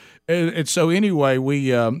 And so anyway,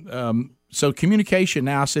 we so communication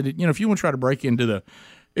now. I said, if you want to try to break into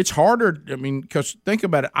it's harder. I mean, because think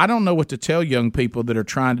about it. I don't know what to tell young people that are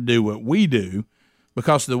trying to do what we do,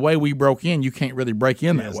 because the way we broke in, you can't really break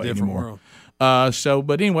in that way anymore.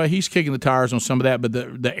 But anyway, he's kicking the tires on some of that. But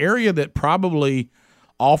the area that probably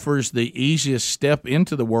offers the easiest step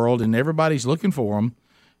into the world, and everybody's looking for them,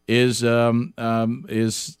 is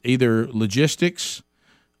either logistics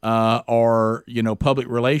or public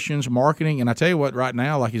relations, marketing. And I tell you what, right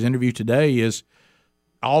now, like his interview today is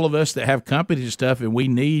all of us that have companies and stuff, and we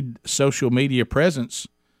need social media presence,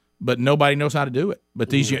 but nobody knows how to do it.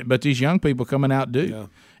 But these young people coming out do. Yeah.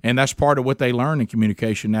 And that's part of what they learn in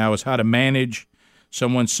communication now, is how to manage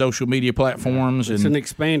someone's social media platforms. It's an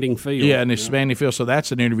expanding field. Yeah, an expanding field. So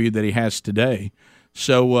that's an interview that he has today.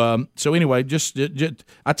 So anyway, just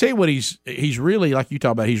I tell you what, he's really, like you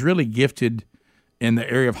talk about, he's really gifted in the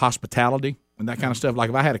area of hospitality and that kind of stuff.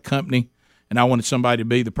 Like if I had a company and I wanted somebody to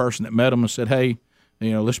be the person that met them and said, hey,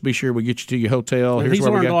 let's be sure we get you to your hotel. Well, he's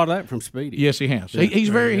learned a lot of that from Speedy. Yes, he has. Yeah. He's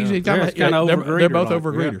very. He's kind of they're both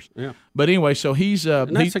overgreeters. Yeah. But anyway, so he's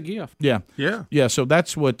and that's a gift. Yeah. So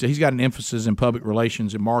that's what he's got, an emphasis in public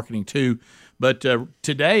relations and marketing too. But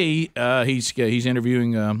today he's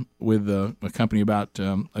interviewing with a company about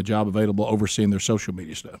a job available overseeing their social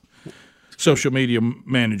media stuff. Social media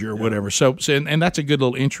manager or whatever. So and that's a good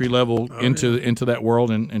little entry level into that world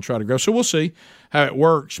and try to grow. So we'll see how it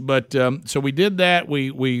works. But so we did that.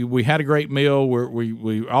 We had a great meal.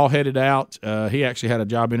 We all headed out. He actually had a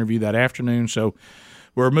job interview that afternoon. So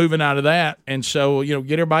we're moving out of that. And so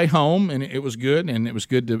get everybody home, and it was good. And it was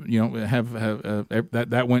good to have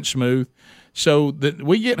that went smooth. So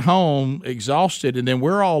we get home exhausted, and then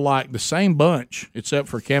we're all like the same bunch, except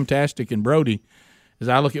for Camtastic and Brody. As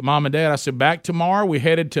I look at Mom and Dad, I said, back tomorrow, we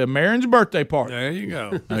headed to Marin's birthday party. There you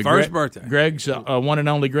go. First birthday. Greg's one and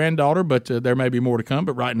only granddaughter, but there may be more to come.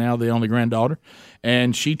 But right now, the only granddaughter.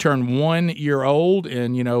 And she turned 1 year old.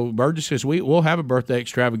 And, Burgess says, we'll have a birthday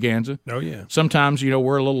extravaganza. Oh, yeah. Sometimes,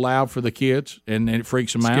 we're a little loud for the kids, and it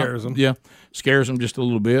freaks them out. Scares them. Yeah, scares them just a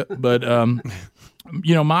little bit. But,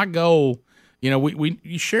 my goal,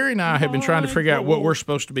 Sherry and I have been trying to figure out what we're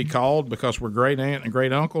supposed to be called, because we're great aunt and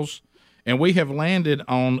great uncles. And we have landed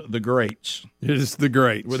on the greats. It's the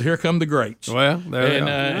greats. Well, here come the greats. Well, there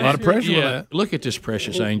a lot of pressure with that. Look at this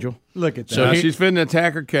precious angel. Look at that. So she's fitting to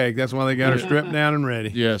attack her cake. That's why they got her stripped down and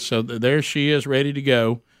ready. Yeah, so there she is, ready to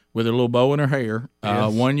go with her little bow in her hair,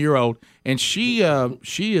 1 year old. And she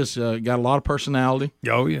has got a lot of personality.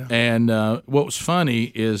 Oh, yeah. And what was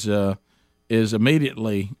funny is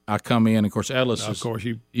immediately I come in. Of course, Ellis. Of course,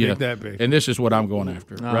 you picked that picture. And this is what I'm going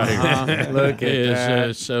after right here. Look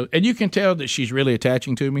at that. And you can tell that she's really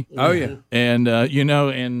attaching to me. Oh yeah. And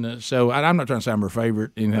so I'm not trying to say I'm her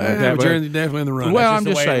favorite. But you're definitely in the run. Well, I'm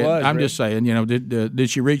just saying. Did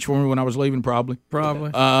she reach for me when I was leaving? Probably.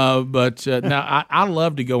 But now I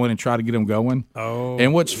love to go in and try to get them going. Oh.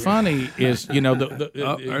 And what's funny is there's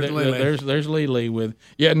Lily with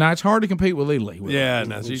Now it's hard to compete with Lily. Yeah.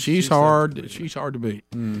 No, she's hard. She's hard to beat.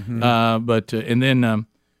 Mm-hmm.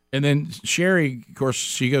 And then Sherry, of course,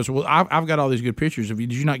 she goes, well, I've got all these good pictures.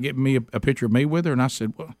 Did you not get me a picture of me with her? And I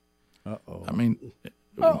said, well, I mean,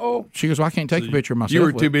 she goes, well, I can't take a picture of myself. You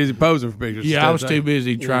were too busy posing for pictures. Yeah, I was too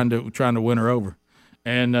busy trying to win her over.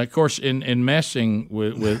 And of course, in messing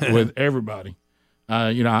with everybody.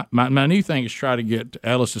 My new thing is try to get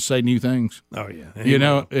Ellis to say new things. Oh yeah, and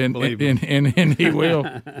he will.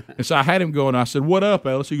 And so I had him going. I said, "What up,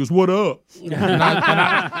 Ellis?" He goes, "What up?" and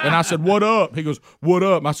I said, "What up?" He goes, "What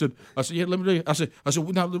up?" I said, "Yeah, let me do it." I said,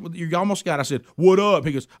 "No, you almost got it." I said, "What up?"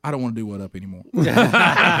 He goes, "I don't want to do what up anymore." He shut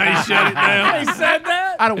it down. He said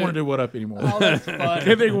that. I don't want to do what up anymore. Oh, that's funny.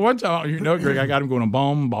 I think one time, Greg, I got him going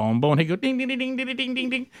boom, boom, boom. And he go ding, ding, ding, ding, ding, ding, ding,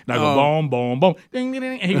 ding. And I go boom, boom, boom, ding, ding,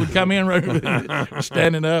 ding. And he would come in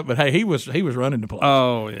standing up, but hey, he was running the place.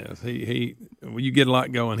 Oh yes, he. When you get a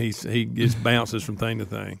lot going, he just bounces from thing to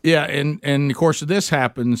thing. Yeah, and of course this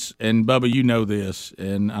happens, and Bubba, you know this,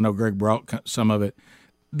 and I know Greg brought some of it.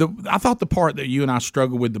 I thought the part that you and I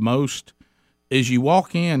struggle with the most is you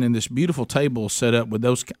walk in and this beautiful table set up with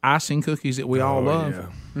those icing cookies that we all love.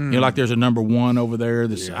 Yeah. Like there's a number one over there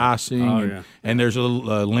that's icing, and there's a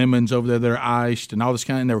little lemons over there that are iced, and all this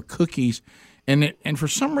kind. And there were cookies, and for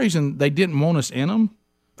some reason they didn't want us in them.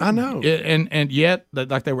 I know. And yet,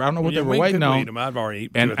 like they were, I don't know what they were waiting on. Eat them. I've already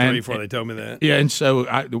eaten 2 or 3 before they told me that. Yeah, and so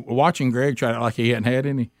watching Greg try to like he hadn't had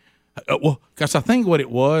any. Well, because I think what it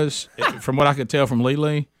was, from what I could tell from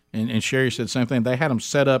Lee, and Sherry said the same thing, they had them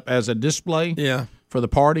set up as a display for the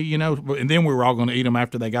party, and then we were all going to eat them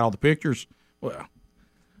after they got all the pictures. Well,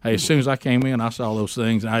 hey, as soon as I came in, I saw those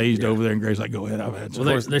things, and I eased over there, and Greg's like, go ahead, I've had some.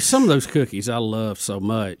 Well, there's some of those cookies I love so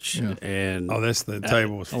much. Yeah. And the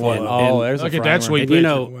table was full. There's look at that sweet picture.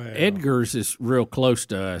 Wow. Edgar's is real close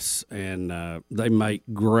to us, and they make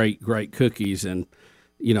great cookies. And,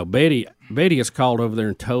 Betty has called over there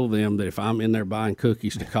and told them that if I'm in there buying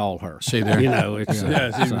cookies to call her. See there?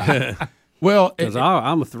 It's well, because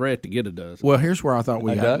I'm a threat to get a dozen. Well, here's where I thought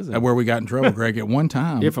we got in trouble, Greg. At one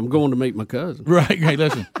time, if I'm going to meet my cousin, right? Hey,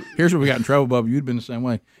 listen, here's where we got in trouble, Bubba. You'd been the same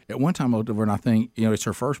way. At one time, I looked over and I think it's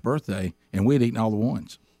her first birthday, and we'd eaten all the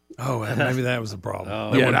ones. Oh, maybe that was the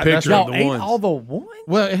problem. Yeah, a picture of the ones. All the ones?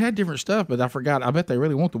 Well, it had different stuff, but I forgot. I bet they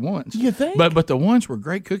really want the ones. You think? But the ones were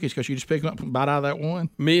great cookies because you just pick them up and bite out of that one.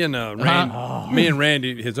 Me and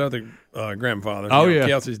Randy, his other grandfather,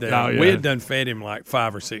 Kelsey's dad, we had done fed him like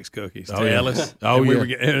 5 or 6 cookies to Ellis. And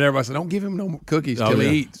everybody said, don't give him no cookies till he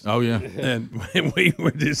eats. Oh, yeah. And we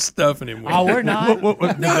were just stuffing him with we're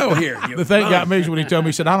not. No, here. The thing got me is when he told me,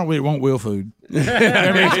 he said, I don't really want wheel food.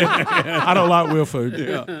 I don't like wheel food.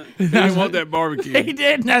 Yeah. He didn't want that barbecue. He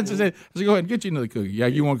did. And I said, go ahead and get you another cookie. Yeah,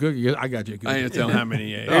 you want a cookie? I got you a cookie. I ain't telling how many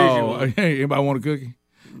he ate. Anybody want a cookie?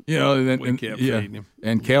 We kept feeding him.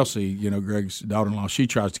 And Kelsey, Greg's daughter-in-law, she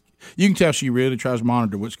tries to. You can tell she really tries to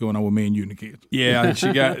monitor what's going on with me and you and the kids. Yeah,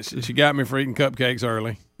 she got me for eating cupcakes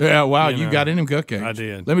early. Yeah, wow, you got in them cupcakes. I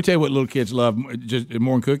did. Let me tell you what little kids love just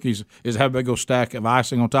more than cookies is have a big old stack of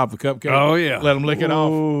icing on top of a cupcake. Oh yeah, let them lick it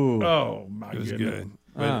off. Oh my goodness, it was good.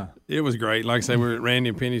 It was great. Like I say, we were at Randy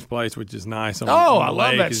and Penny's place, which is nice. I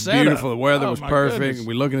love that It's setup. beautiful. The weather was perfect. Goodness.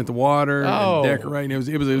 We're looking at the water and decorating. It was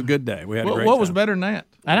a good day. We had a great time. What was better than that?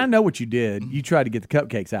 And I know what you did. You tried to get the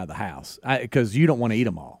cupcakes out of the house because you don't want to eat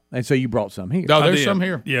them all, and so you brought some here. No, there's some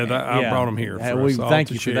here. Yeah, I brought them here.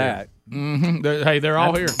 Thank you for that. Mm-hmm. They're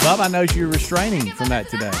all here. Bubba knows you're restraining from that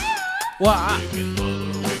today. Well, I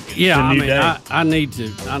need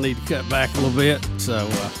to cut back a little bit. So,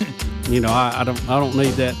 I don't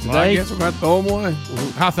need that today. Well, I guess we're about to throw them away.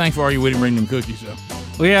 How thankful are you we didn't bring them cookies though?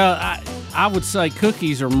 Well, I would say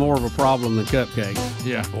cookies are more of a problem than cupcakes.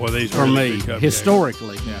 Yeah, boy, these for me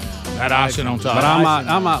historically. Yeah, that icing on top. But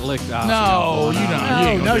I might lick the icing. No, you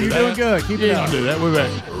don't. No, you're doing good. Keep it up. Don't do that. We're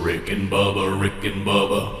back. Rick and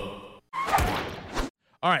Bubba.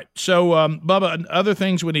 All right, so Bubba, other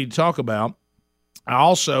things we need to talk about. I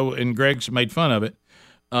also, and Greg's made fun of it.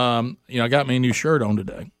 I got me a new shirt on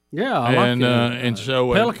today. Yeah, I like it. And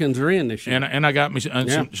so Pelicans are in this year, and I got me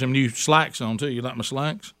some new slacks on too. You like my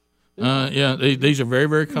slacks? These are very,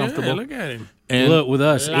 very comfortable. Yeah, look at him. And look, with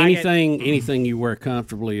us, anything you wear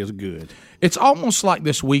comfortably is good. It's almost like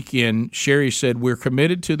this weekend. Sherry said we're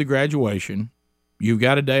committed to the graduation. You've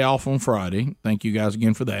got a day off on Friday. Thank you guys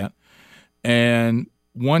again for that. And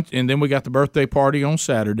then we got the birthday party on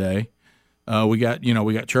Saturday. We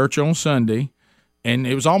got church on Sunday. And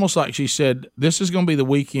it was almost like she said, this is going to be the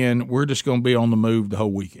weekend. We're just going to be on the move the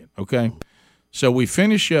whole weekend, okay? So we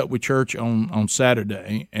finish up with church on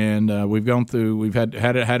Saturday, and we've had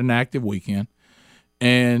an active weekend.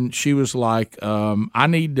 And she was like, I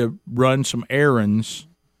need to run some errands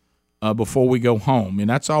before we go home. And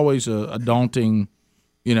that's always a daunting,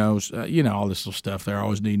 all this little stuff. They're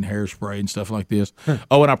always needing hairspray and stuff like this. And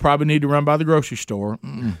I probably need to run by the grocery store.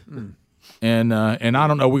 And I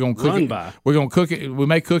don't know. We're gonna cook it. We're gonna cook it. We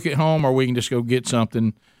may cook it home, or we can just go get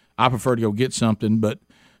something. I prefer to go get something. But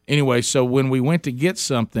anyway, so when we went to get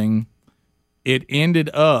something, it ended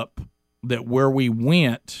up that where we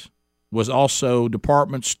went was also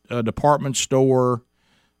department store,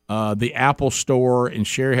 the Apple store, and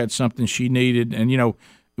Sherry had something she needed. And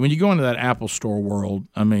when you go into that Apple store world,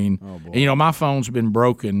 I mean, my phone's been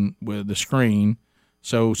broken with the screen.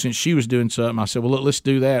 So since she was doing something, I said, well, look, let's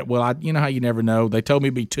do that. Well, you know how you never know. They told me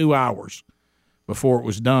it'd be 2 hours before it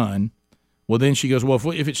was done. Well, then she goes, well,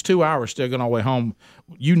 if it's 2 hours still going all the way home,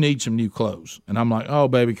 you need some new clothes. And I'm like, oh,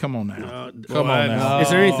 baby, come on now. Come on now. Is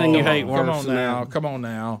there anything you hate worse than that? Come on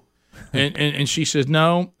now. And she says,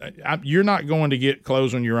 no, you're not going to get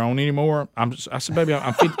clothes on your own anymore. I said, baby,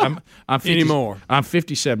 I'm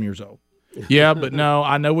 57 years old. Yeah, but no,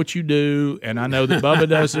 I know what you do, and I know that Bubba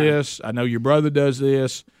does this. I know your brother does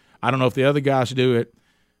this. I don't know if the other guys do it.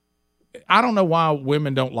 I don't know why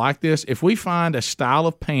women don't like this. If we find a style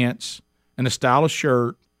of pants and a style of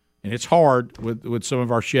shirt, and it's hard with some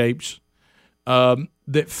of our shapes,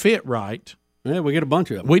 that fit right, Yeah, we get a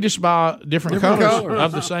bunch of them. We just buy different colors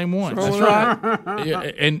of the same ones. That's right. Yeah,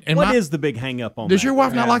 and what is the big hang up on does that? your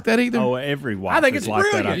wife not like that either? Oh, every wife I think it's like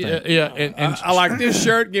brilliant. that, I think. Yeah, and I like this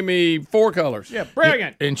shirt. Give me 4 colors. Yeah,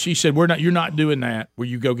 brilliant. And she said, you're not doing that where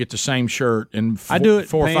you go get the same shirt and I do it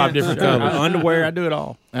 4 or 5 different colors. Underwear, I do it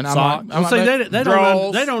all. And I'm like,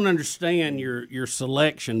 they don't understand your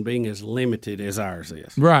selection being as limited as ours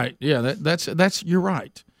is. Right. Yeah, that's you're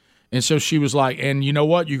right. And so she was like, and you know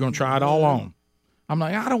what? You're going to try it all on. I'm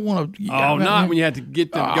like, I don't want to. Not when you have to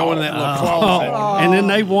get them going in that little closet. And then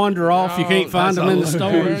they wander off. You can't find them in the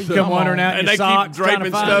store. Come wandering out, and they keep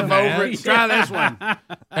draping stuff over it. Try this one.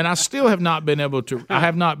 And I still have not been able to. I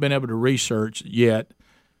have not been able to research yet.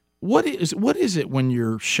 What is it when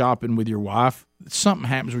you're shopping with your wife? Something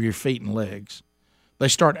happens with your feet and legs. They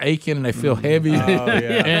start aching and they feel heavy,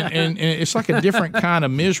 and it's like a different kind of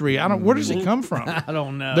misery. Where does it come from? I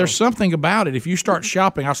don't know. There's something about it. If you start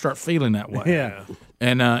shopping, I'll start feeling that way. Yeah.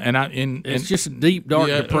 And it's just a deep, dark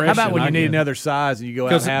depression. How about when you need another size and you go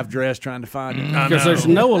out half dressed trying to find it? Because there's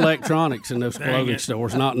no electronics in those clothing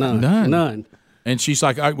stores. None. And she's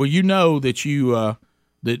like, well, you know that you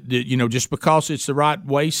that just because it's the right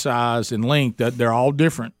waist size and length, that they're all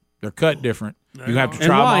different. They're cut different. You have to try.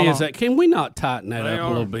 And why them all is that? Can we not tighten that up a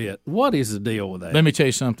little bit? What is the deal with that? Let me tell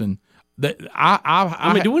you something.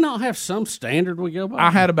 I mean, do we not have some standard we go by?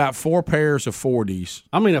 I had about 4 pairs of 40s.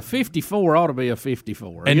 I mean, a 54 ought to be a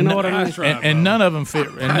 54. And you know what I mean? And none of them fit.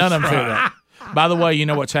 And none of them fit that. By the way, you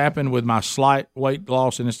know what's happened with my slight weight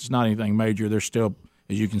loss, and it's not anything major. There's still,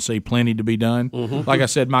 as you can see, plenty to be done. Mm-hmm. Like I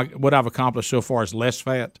said, what I've accomplished so far is less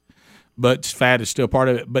fat, but fat is still part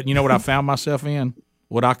of it. But you know what I found myself in?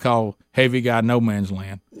 What I call heavy guy no man's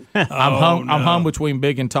land. I'm hung between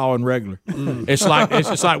big and tall and regular. It's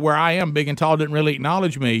like where I am, big and tall didn't really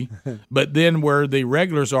acknowledge me, but then where the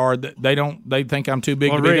regulars are, they think I'm too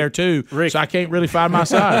big to be there too. Rick, so I can't really find my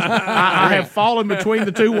size. I have fallen between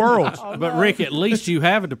the two worlds. But Rick, at least you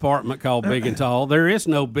have a department called big and tall. There is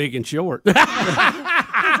no big and short. Try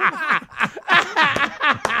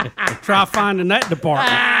finding that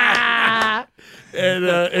department. And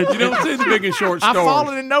you don't see the big and short stores. I've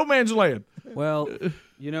fallen in no man's land. Well,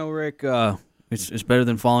 Rick, it's better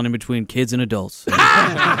than falling in between kids and adults.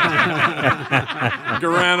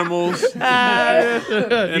 Garanimals.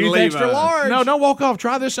 And Use extra large. No, don't walk off.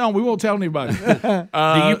 Try this on. We won't tell anybody.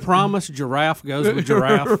 Do you promise giraffe goes with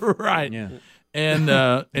giraffe? Right. Yeah.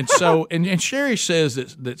 And so Sherry says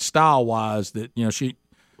that style wise that she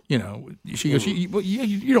goes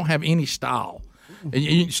you don't have any style.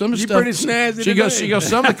 And some of the stuff, pretty snazzy. She goes.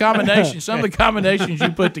 Some of the combinations you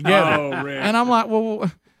put together. Oh, Rick. And I'm like, well,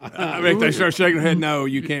 Rick, they start shaking their head. No,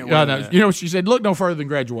 you can't. Wear that. You know, she said, look no further than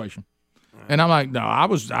graduation. And I'm like, no, I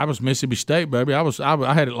was Mississippi State, baby. I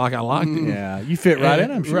had it like I liked it. Yeah, you fit right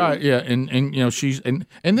in. I'm sure. Right. Yeah. And she's and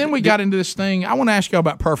then we got into this thing. I want to ask y'all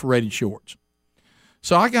about perforated shorts.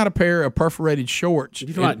 So I got a pair of perforated shorts.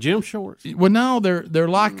 You like gym shorts? Well, no, they're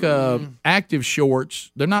like active shorts.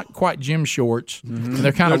 They're not quite gym shorts. Mm-hmm.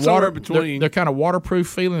 They're kind of they're kind of waterproof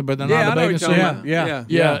feeling, but they're not a bathing suit.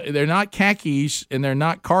 Yeah. They're not khakis and they're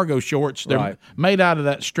not cargo shorts. They're made out of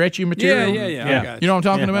that stretchy material. Yeah. You know what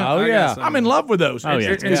I'm talking about? Oh yeah, I'm in love with those. Oh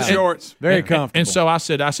yeah, it's shorts, very comfortable. And so I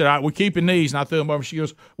said, all right, we're keeping these, and I threw them over. She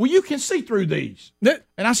goes, well, you can see through these.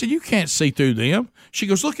 And I said, you can't see through them. She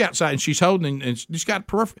goes, look outside, and she's holding, and she's got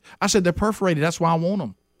I said, they're perforated. That's why I want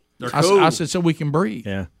them. They're cool. I said, so we can breathe.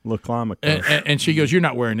 Yeah, look climate. And she goes, you're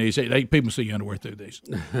not wearing these. People see your underwear through these.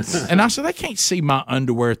 And I said, they can't see my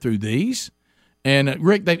underwear through these. And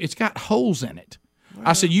Rick, it's got holes in it.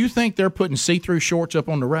 I said, you think they're putting see-through shorts up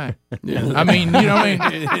on the rack? I mean, you know what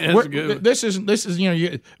I mean? This is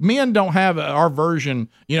men don't have our version,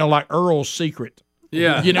 like Earl's Secret.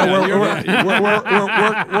 Yeah,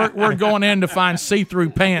 we're going in to find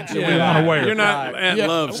see-through pants that we want to wear. You're not at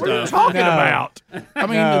love stuff. What are you talking about? I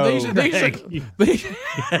mean, these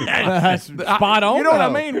spot on. You know what I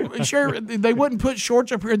mean? Sure, they wouldn't put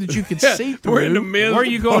shorts up here that you could see through. We're in the men's. Where are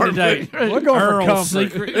you going today? We're going for comfort.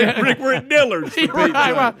 Secret. Rick, we're at Dillard's.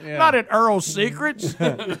 Not at Earl's Secrets.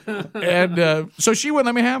 And so she wouldn't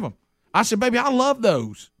let me have them. I said, baby, I love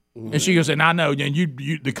those. And she goes, and I know, and you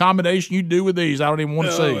the combination you do with these, I don't even want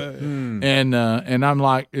to see. And I'm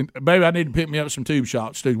like, baby, I need to pick me up some tube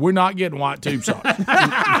socks, dude. We're not getting white tube socks.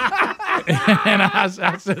 And I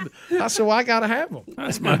said, well, I got to have them.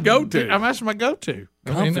 That's my go-to. That's my go-to.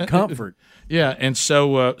 Comfort. Yeah, and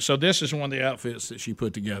so this is one of the outfits that she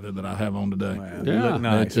put together that I have on today. Wow. Yeah, look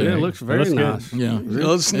nice. It looks very nice. Yeah, it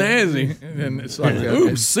looks snazzy, and it's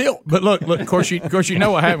like silk. But look, of course you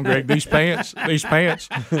know what happened, Greg. These pants,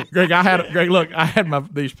 Greg. I had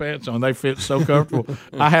these pants on. They fit so comfortable.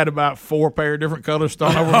 I had about 4 pair of different colors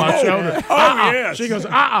thrown over my shoulder. Yes. She goes,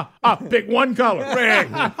 pick one color.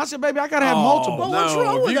 Greg. I said, baby, I gotta have multiple. No. What's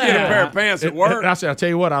wrong with you that? Get a pair of pants at work. I said, I tell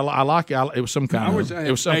you what, I like it. It was some kind of. It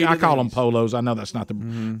was some. I call them polos. I know that's not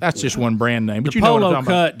the. That's just one brand name. But the you know polo what I'm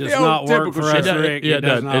cut does not work for us, Rick. Yeah, it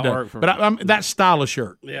does not work for us. But that style of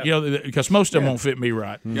shirt, because most of them won't fit me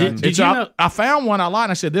right. Did you know? I found one I liked,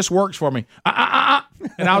 and I said, this works for me.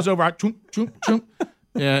 And I was over, choom.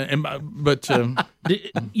 Yeah, but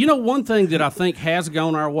one thing that I think has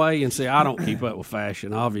gone our way, and see, I don't keep up with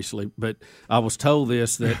fashion, obviously, but I was told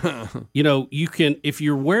this that you can, if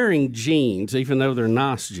you're wearing jeans, even though they're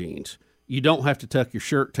nice jeans, you don't have to tuck your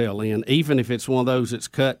shirt tail in, even if it's one of those that's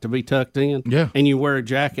cut to be tucked in. Yeah. And you wear a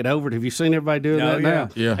jacket over it. Have you seen everybody doing that now?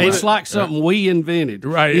 Yeah. It's like something we invented.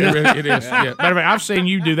 Right. It is. Yeah. Matter of fact, I've seen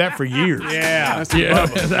you do that for years. Yeah.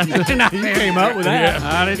 You came up with that.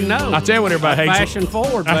 Yeah. I didn't know. I tell you what everybody hates. Fashion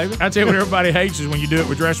forward, baby. I tell you what everybody hates is when you do it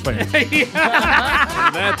with dress pants.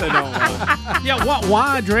 That they don't want. Yeah.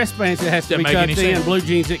 Why dress pants? It has to be tucked in. Blue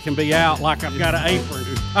jeans, it can be out like I've got an apron.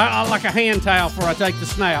 Like a hand towel before I take the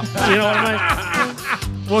snap. You know what I mean?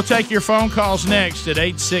 We'll take your phone calls next at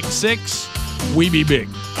 866-WE-BE-BIG.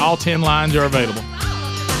 All 10 lines are available.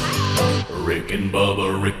 Rick and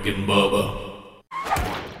Bubba.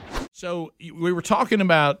 So we were talking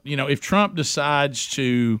about, if Trump decides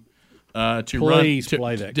to run. Please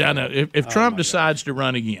play that. If Trump decides to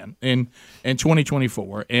run again in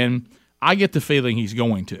 2024, and I get the feeling he's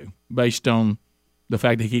going to, based on the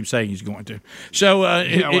fact that he keeps saying he's going to. So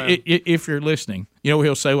if you're listening,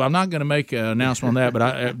 he'll say, well, I'm not going to make an announcement on that,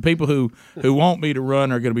 but people who want me to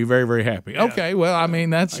run are going to be very, very happy. Yeah. Okay, well, I mean,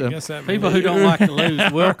 that's people who don't like to lose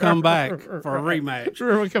will come back for a rematch.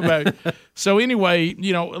 Sure, we'll come back. So anyway,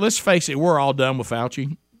 let's face it, we're all done with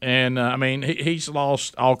Fauci. And, he's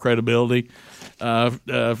lost all credibility. And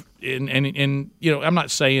I'm not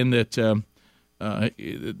saying that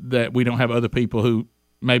that we don't have other people who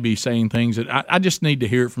may be saying things that I just need to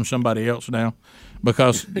hear it from somebody else now,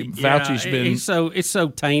 because Fauci's been it's so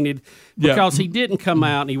tainted because he didn't come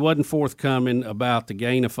out and he wasn't forthcoming about the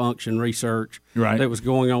gain of function research that was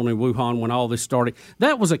going on in Wuhan when all this started.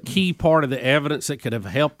 That was a key part of the evidence that could have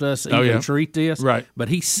helped us treat this. Right. But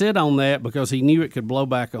he sit on that because he knew it could blow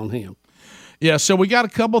back on him. Yeah, so we got a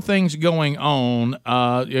couple things going on.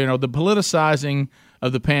 The politicizing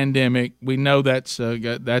of the pandemic, we know that's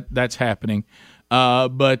happening.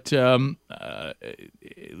 But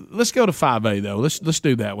let's go to 5A, though. Let's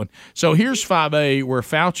do that one. So here's 5A, where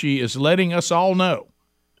Fauci is letting us all know,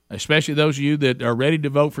 especially those of you that are ready to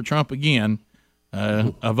vote for Trump again,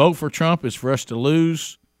 a vote for Trump is for us to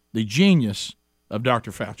lose the genius of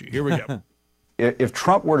Dr. Fauci. Here we go. If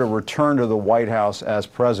Trump were to return to the White House as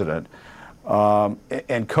president,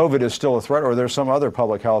 and COVID is still a threat, or there's some other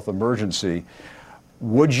public health emergency,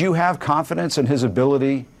 would you have confidence in his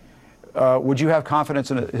ability? Would you have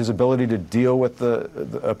confidence in his ability to deal with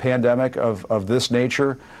a pandemic of this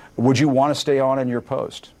nature? Would you want to stay on in your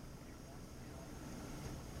post?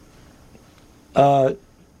 Well,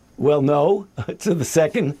 no, to the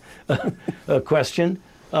second question.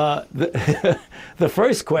 The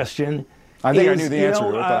first question I think I knew the answer to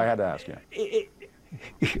it, but I had to ask you.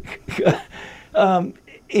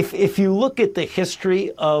 If you look at the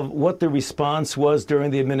history of what the response was during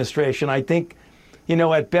the administration, I think,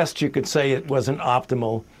 at best you could say it wasn't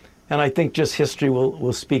optimal. And I think just history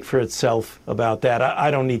will speak for itself about that. I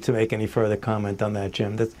don't need to make any further comment on that,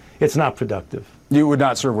 Jim. It's not productive. You would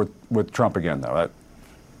not serve with Trump again, though. That's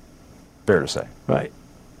fair to say. Right.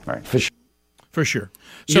 For sure. For sure.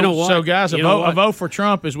 So guys, a vote for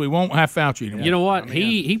Trump is we won't have Fauci anymore. You know what?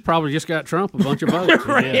 He probably just got Trump a bunch of votes.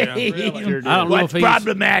 Really? I don't know if he's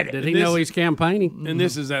problematic. Did he know he's campaigning? And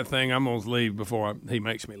this is that thing. I'm going to leave before he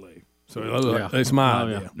makes me leave. So it's my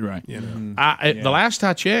idea. Right. The last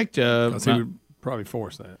I checked, he would probably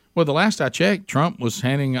force that. Well, the last I checked, Trump was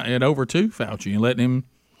handing it over to Fauci and letting him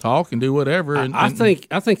talk and do whatever. I think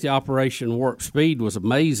the Operation Warp Speed was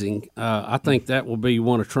amazing. I think that will be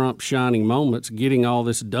one of Trump's shining moments, getting all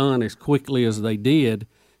this done as quickly as they did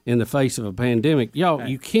in the face of a pandemic. Y'all,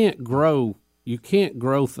 you can't grow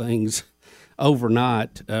things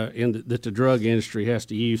overnight that the drug industry has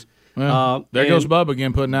to use. Well, there goes Bubba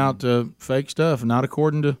again, putting out fake stuff, not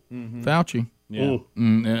according to Fauci. Yeah.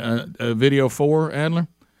 Video 4, Adler.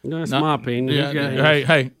 No, that's my opinion. Yeah,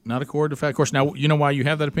 hey, not according to fact. Of course, now you know why you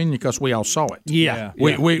have that opinion, because we all saw it. Yeah,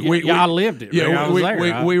 I lived it. Yeah, I was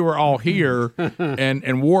there. We were all here,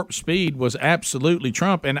 and warp speed was absolutely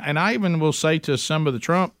Trump. And I even will say to some of the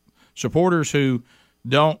Trump supporters who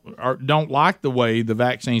don't like the way the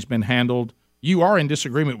vaccine's been handled, you are in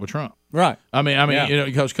disagreement with Trump. Right. I mean,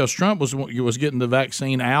 because Trump was getting the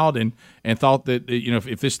vaccine out and thought that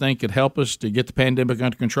if this thing could help us to get the pandemic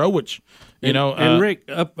under control, which and Rick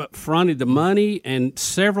up fronted the money and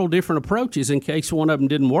several different approaches in case one of them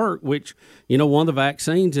didn't work. Which one of the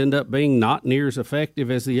vaccines ended up being not near as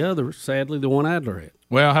effective as the other. Sadly, the one Adler had.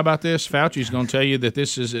 Well, how about this? Fauci's going to tell you that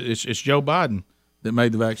it's Joe Biden that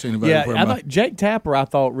made the vaccine available. Yeah, Jake Tapper, I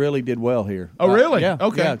thought, really did well here. Oh, really? Yeah.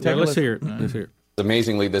 Okay. Yeah, let's hear it. Let's hear it.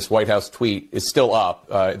 Amazingly, this White House tweet is still up.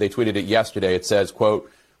 They tweeted it yesterday. It says,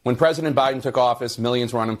 quote, "When President Biden took office,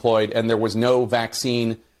 millions were unemployed and there was no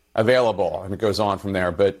vaccine available." And it goes on from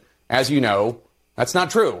there. But as you know, that's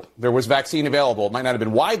not true. There was vaccine available. It might not have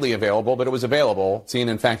been widely available, but it was available.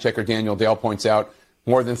 CNN fact checker Daniel Dale points out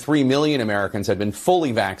more than 3 million Americans had been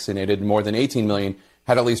fully vaccinated and more than 18 million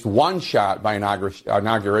had at least one shot by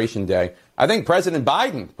Inauguration Day. I think President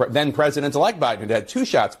Biden, then President-elect Biden, had 2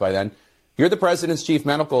 shots by then. You're the president's chief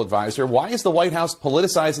medical advisor. Why is the White House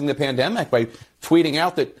politicizing the pandemic by tweeting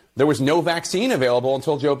out that there was no vaccine available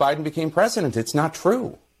until Joe Biden became president? It's not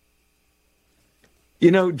true.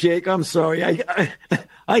 Jake, I'm sorry.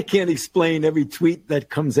 I can't explain every tweet that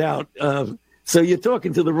comes out. So you're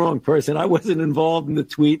talking to the wrong person. I wasn't involved in the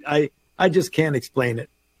tweet. I just can't explain it.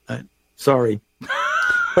 Sorry.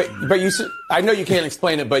 But I know you can't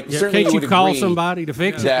explain it, but certainly can't you you call agree somebody to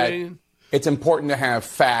fix that it? It's important to have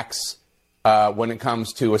facts when it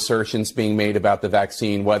comes to assertions being made about the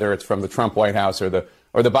vaccine, whether it's from the Trump White House or the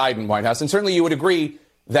Biden White House. And certainly you would agree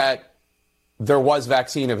that there was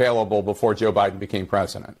vaccine available before Joe Biden became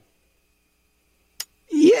president.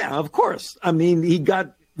 Yeah, of course. I mean, he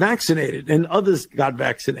got vaccinated and others got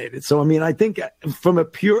vaccinated. So, I mean, I think from a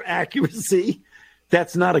pure accuracy,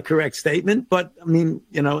 that's not a correct statement. But, I mean,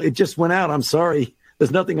 it just went out. I'm sorry.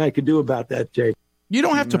 There's nothing I could do about that, Jake. You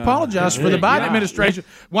don't have to apologize for the Biden administration.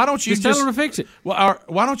 Why don't you just tell them to fix it? Well,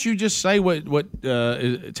 why don't you just say what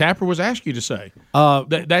Tapper was asked you to say?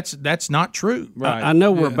 That's not true. Right. I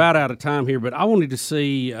know we're about out of time here, but I wanted to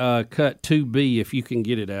see cut 2B if you can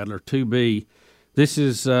get it, Adler. 2B. This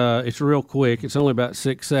is it's real quick. It's only about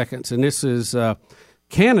 6 seconds, and this is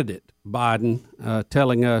candidate Biden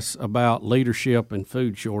telling us about leadership and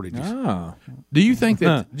food shortages. Oh. Do you think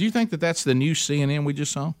that that's the new CNN we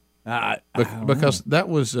just saw? Because that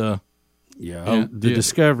was the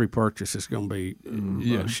Discovery purchase is going to be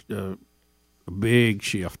a big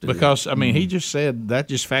shift. Because he just said that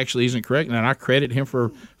just factually isn't correct, and I credit him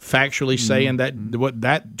for factually saying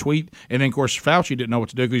that tweet. And then of course Fauci didn't know what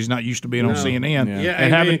to do because he's not used to being on CNN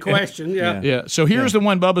and having a question. So here's the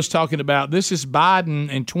one Bubba's talking about. This is Biden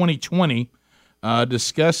in 2020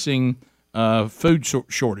 discussing food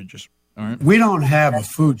shortages. All right, we don't have a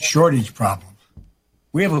food shortage problem.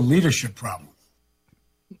 We have a leadership problem.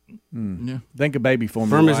 Yeah. Think of baby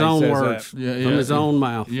formula. From his own words. From his own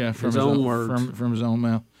mouth. Yeah, from his own words. From his own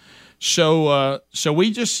mouth. So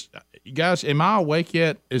we just, guys, am I awake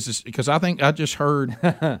yet? Is this because I think I just heard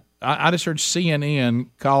I just heard CNN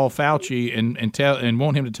call Fauci and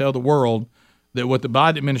want him to tell the world that what the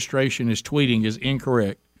Biden administration is tweeting is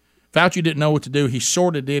incorrect. Fauci didn't know what to do. He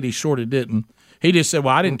sort of did. He sort of didn't. He just said,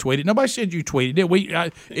 "Well, I didn't tweet it. Nobody said you tweeted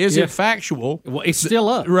it. Is it factual? Well, it's still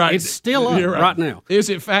up. Right, it's still up right now. Is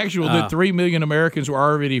it factual that 3 million Americans were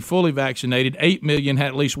already fully vaccinated, 8 million had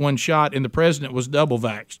at least one shot, and the president was double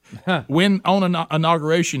vaxxed? When on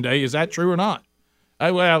Inauguration Day, is that true or not?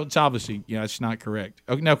 Well, it's obviously, it's not correct.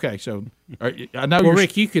 Okay, so I know. Well,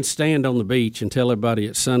 Rick, you can stand on the beach and tell everybody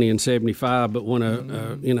it's sunny and 75, but when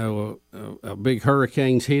a big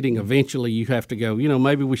hurricane's hitting, eventually you have to go.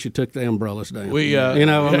 Maybe we should take the umbrellas down.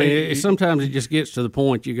 Sometimes it just gets to the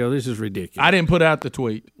point you go, this is ridiculous. I didn't put out the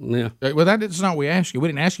tweet. Yeah. Well, that's not what we asked you. We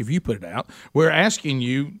didn't ask you if you put it out. We're asking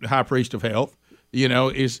you, High Priest of Health.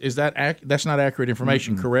 Is that that's not accurate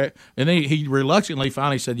information, correct? And then he reluctantly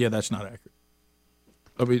finally said, "Yeah, that's not accurate."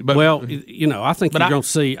 I think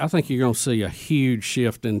you're going to see a huge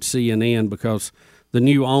shift in CNN because the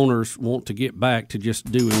new owners want to get back to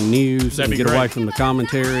just doing news and get away from the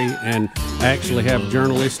commentary and actually have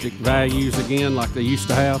journalistic values again like they used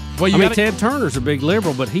to have. Well, Ted Turner's a big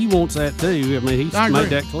liberal, but he wants that too. He's made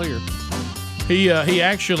that clear. He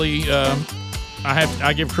actually.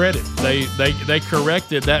 I give credit. They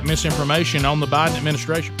corrected that misinformation on the Biden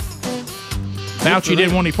administration. Fauci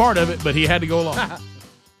didn't want any part of it, but he had to go along.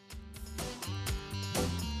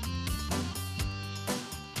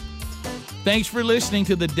 Thanks for listening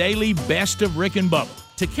to the daily Best of Rick and Bubba.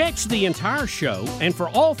 To catch the entire show and for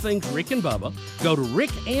all things Rick and Bubba, go to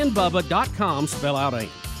rickandbubba.com, spell out AIM.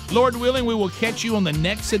 Lord willing, we will catch you on the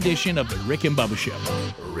next edition of the Rick and Bubba Show.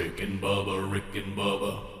 Rick and Bubba, Rick and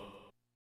Bubba.